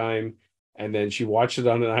first time, and then she watched it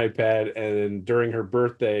on an iPad, and then during her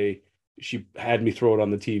birthday, she had me throw it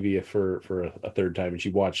on the TV for a third time, and she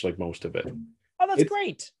watched most of it. Oh, that's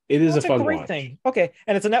great. It is a fun great watch. Thing. Okay,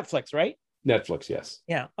 and it's a Netflix, right? Netflix, yes.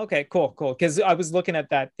 Yeah. Okay. Cool. Because I was looking at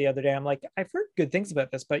that the other day. I'm like, I've heard good things about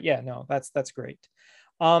this, but yeah, no, that's great.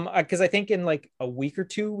 Because I think in a week or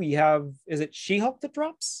 2 we have. Is it She-Hulk that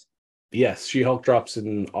drops? Yes, She-Hulk drops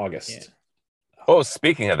in August. Yeah. Oh,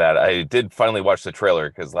 speaking of that, I did finally watch the trailer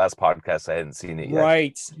because last podcast I hadn't seen it yet.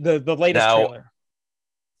 Right. The latest trailer.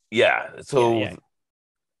 Yeah. So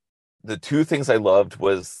the 2 things I loved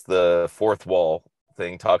was the fourth wall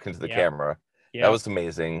thing, talking to the camera. Yeah. That was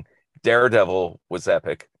amazing. Daredevil was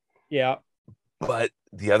epic. Yeah. But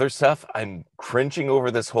the other stuff, I'm cringing over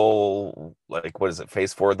this whole, what is it,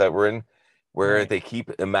 phase 4 that we're in, where they keep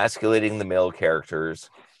emasculating the male characters,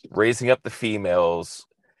 raising up the females.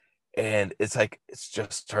 And it's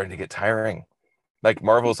just starting to get tiring.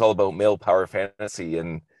 Marvel's all about male power fantasy,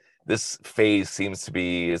 and this phase seems to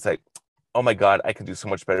be, it's oh my God, I can do so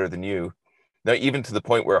much better than you. Now, even to the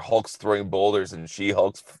point where Hulk's throwing boulders and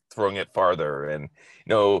She-Hulk's throwing it farther, and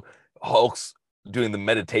Hulk's doing the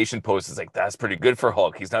meditation pose. It's like, that's pretty good for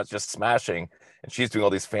Hulk. He's not just smashing, and she's doing all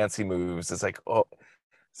these fancy moves. It's like, oh,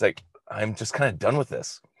 it's like, I'm just kind of done with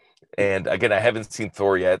this. And again, I haven't seen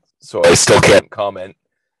Thor yet, so I still can't comment.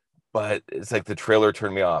 But it's like the trailer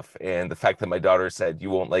turned me off, and the fact that my daughter said, "You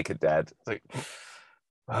won't like it, Dad." It's like,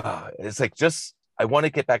 it's like, just I want to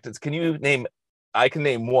get back to this. Can you name? I can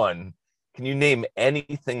name one. Can you name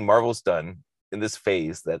anything Marvel's done in this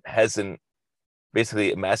phase that hasn't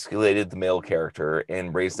basically emasculated the male character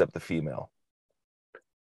and raised up the female?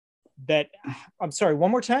 That I'm sorry.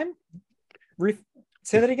 One more time.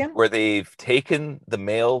 Say that again. Where they've taken the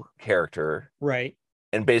male character, right,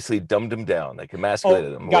 and basically dumbed him down, like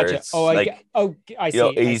emasculated him. Gotcha. I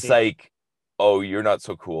see. He's like, oh, you're not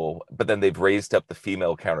so cool. But then they've raised up the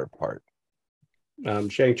female counterpart.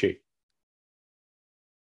 Shang-Chi.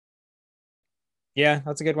 Yeah,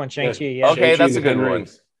 that's a good one. Shang-Chi. Yeah. Yeah. Okay, Shang-Chi that's and a the good Ten one.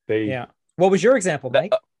 Rings. Yeah. What was your example,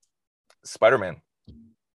 Mike? Spider-Man.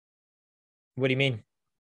 What do you mean?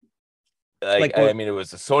 Like I mean, it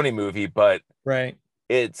was a Sony movie, but right,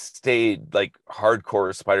 it stayed like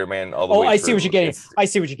hardcore Spider-Man all the way. Oh, I through. see what you're getting. I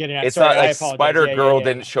see what you're getting at. It's Sorry, not like Spider-Girl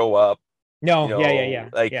didn't show up. No, you know, yeah.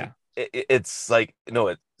 Like yeah. It's like, no,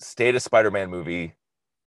 it stayed a Spider-Man movie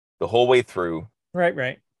the whole way through.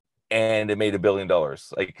 Right. And it made $1 billion.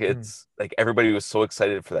 Like, it's like everybody was so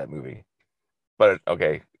excited for that movie. But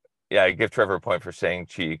okay, yeah, I give Trevor a point for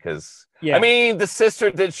Shang-Chi because I mean, the sister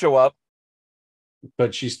did show up,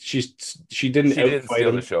 but she didn't steal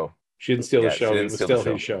him. the show. She didn't steal the show. It was still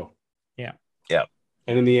his show. Yeah.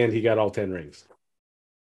 And in the end, he got all 10 rings.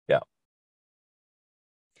 Yeah.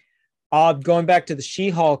 Going back to the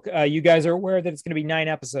She-Hulk, you guys are aware that it's going to be 9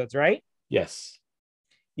 episodes, right? Yes.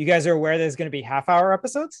 You guys are aware that it's going to be half-hour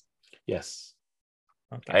episodes? Yes.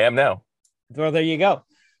 Okay. I am now. Well, there you go.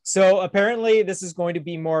 So apparently this is going to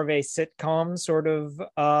be more of a sitcom sort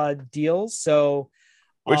of deal. So,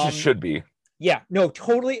 which it should be. Yeah, no,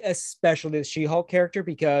 totally. Especially the She-Hulk character,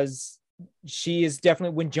 because she is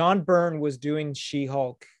definitely, when John Byrne was doing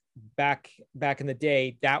She-Hulk back in the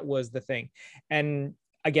day, that was the thing. And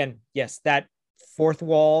again, yes, that fourth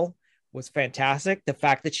wall was fantastic. The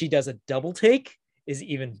fact that she does a double take is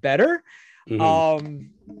even better.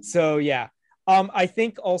 Mm-hmm. So yeah. I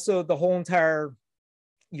think also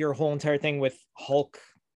your whole entire thing with Hulk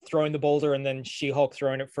throwing the boulder and then She-Hulk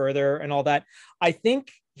throwing it further and all that, I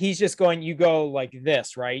think he's just going, you go like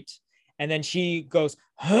this, right? And then she goes,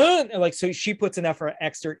 huh? Like, so she puts an effort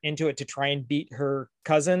extra into it to try and beat her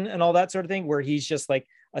cousin and all that sort of thing, where he's just like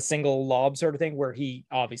a single lob sort of thing, where he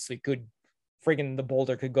obviously could friggin' the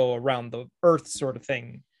boulder could go around the earth sort of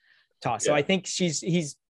thing toss. So I think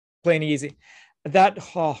he's playing easy. That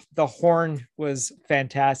the horn was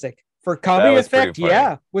fantastic. For comedy effect,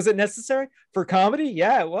 yeah. Was it necessary? For comedy?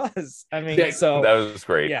 Yeah, it was. I mean, so that was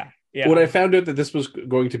great. Yeah. When I found out that this was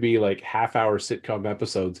going to be like half-hour sitcom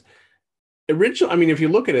episodes, originally, I mean, if you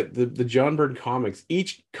look at it, the John Byrne comics,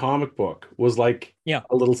 each comic book was like a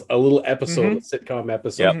little episode, a sitcom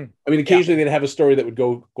episode. Yep. I mean, occasionally they'd have a story that would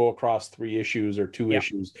go across 3 issues or 2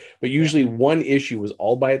 issues, but usually one issue was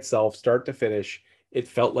all by itself, start to finish. It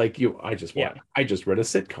felt like I just read a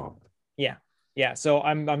sitcom. Yeah. So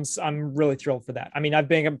I'm really thrilled for that. I mean, I've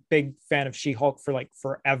been a big fan of She-Hulk for like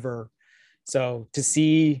forever. So to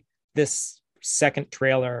see this second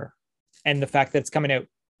trailer and the fact that it's coming out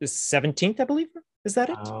the 17th, I believe, is that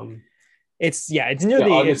it? It's near the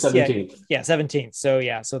August 17th. Yeah, 17th.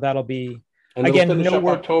 So that'll be, and again,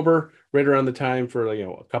 October, right around the time for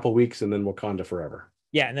a couple weeks, and then Wakanda Forever.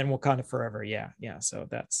 Yeah, and then Wakanda Forever. Yeah. So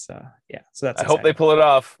that's So that's. I hope they pull it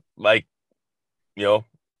off. Like,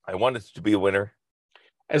 I want it to be a winner.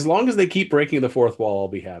 As long as they keep breaking the fourth wall, I'll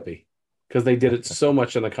be happy, because they did it so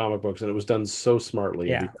much in the comic books and it was done so smartly.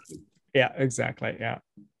 Yeah, exactly. Yeah.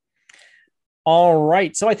 All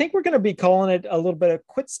right. So I think we're going to be calling it a little bit of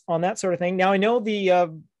quits on that sort of thing. Now I know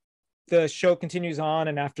the show continues on,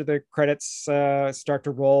 and after the credits start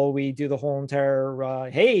to roll, we do the whole entire,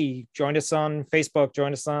 hey, join us on Facebook,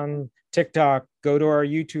 join us on TikTok, go to our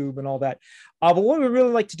YouTube and all that. But what we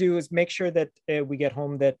really like to do is make sure that we get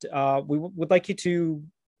home that we would like you to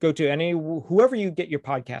go to whoever you get your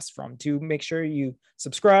podcast from, to make sure you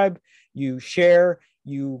subscribe, you share,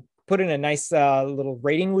 you put in a nice little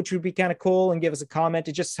rating, which would be kind of cool, and give us a comment.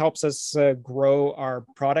 It just helps us grow our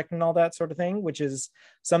product and all that sort of thing, which is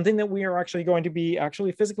something that we are actually going to be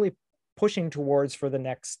physically pushing towards for the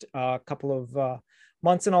next couple of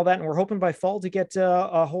months and all that. And we're hoping by fall to get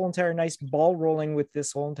a whole entire nice ball rolling with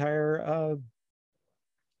this whole entire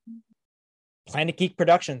Planet Geek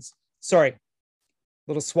Productions. Sorry,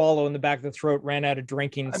 little swallow in the back of the throat, ran out of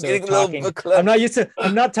drinking. I'm So getting a little talking, verklempt. I'm not used to,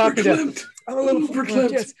 I'm not talking to, Verklempt. I'm a little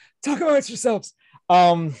Verklempt. yes, talk amongst yourselves.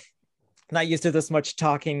 Not used to this much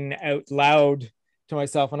talking out loud to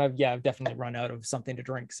myself, and I've definitely run out of something to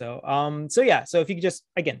drink. So so if you could just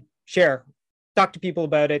again share, talk to people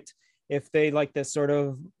about it if they like this sort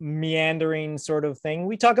of meandering sort of thing.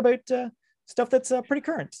 We talk about stuff that's pretty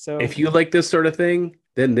current. So If you like this sort of thing,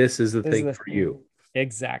 then this is the This is thing the for thing. you.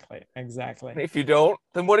 exactly. If you don't,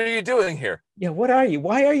 then what are you doing here? Yeah, what are you?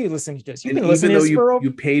 Why are you listening to this? You've And been even listening though to this for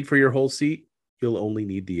you paid for your whole seat, you'll only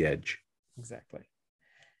need the edge. exactly.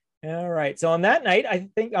 All right. So on that night, I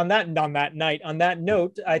think on that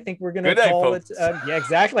note, I think we're gonna Good night, call folks. it. Yeah,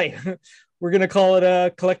 exactly. We're gonna call it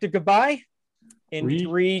a collective goodbye. In Three.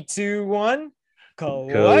 3, 2, 1.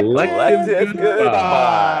 Collective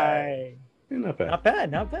goodbye. Not bad. Not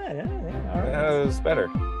bad. Not bad. Yeah, all right. That was better.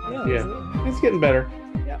 Yeah. It's getting better.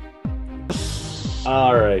 Yeah.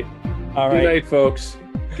 All right. All Good right. night, folks.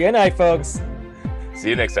 Good night, folks. See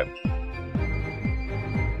you next time.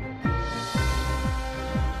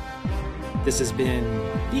 This has been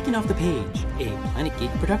Geeking Off the Page, a Planet Geek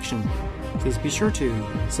production. Please be sure to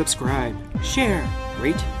subscribe, share,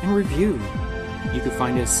 rate, and review. You can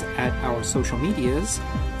find us at our social medias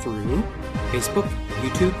through Facebook,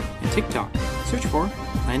 YouTube, and TikTok. Search for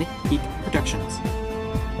Planet Geek Productions.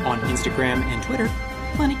 On Instagram and Twitter,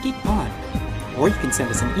 Planet Geek Pod. Or you can send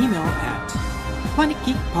us an email at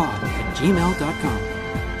planetgeekpod@gmail.com.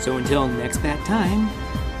 So until next bad time,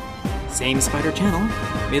 same Spider Channel,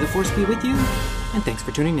 may the Force be with you, and thanks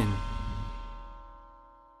for tuning in.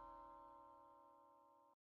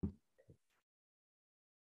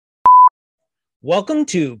 Welcome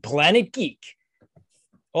to Planet Geek.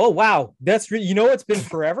 Oh wow, it's been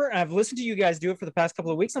forever. And I've listened to you guys do it for the past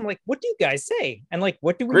couple of weeks. I'm like, what do you guys say? And like,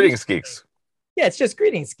 what do we? Greetings, geeks. Yeah, it's just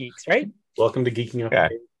greetings, geeks, right? Welcome to Geeking Up. Yeah.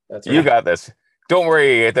 That's You got this. Don't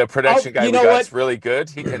worry. The production guy you we know got is what? really good.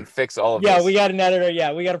 He can fix all of Yeah, this. we got an editor.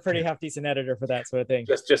 Yeah, we got a pretty half decent editor for that sort of thing.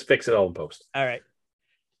 Just fix it all in post. All right.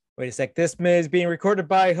 Wait a sec. This is being recorded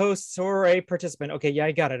by hosts or a participant. Okay, yeah,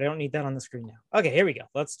 I got it. I don't need that on the screen now. Okay, here we go.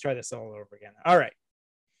 Let's try this all over again. All right.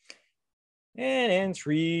 And in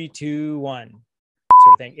 3, 2, 1, sort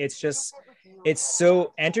of thing. It's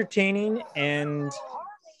so entertaining and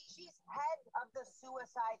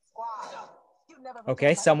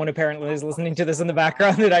okay. Someone apparently is listening to this in the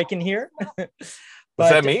background that I can hear. But,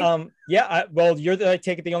 that me? Yeah. Well, you're I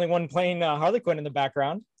take it the only one playing Harley Quinn in the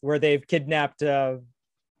background, where they've kidnapped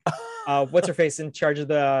what's her face in charge of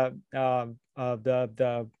the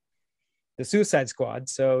Suicide Squad.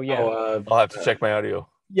 So yeah. Oh, I'll have to check my audio.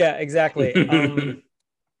 Yeah, exactly. Being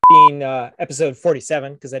episode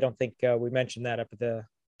 47, because I don't think we mentioned that up at the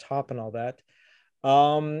top and all that.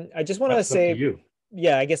 I just want to that's up say, to you.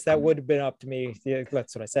 yeah, I guess that would have been up to me. Yeah,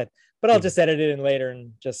 that's what I said. But I'll just edit it in later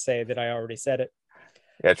and just say that I already said it.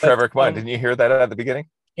 Yeah, Trevor, come on. Didn't you hear that at the beginning?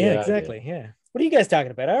 Yeah, Yeah, I did. exactly. Yeah. What are you guys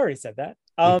talking about? I already said that.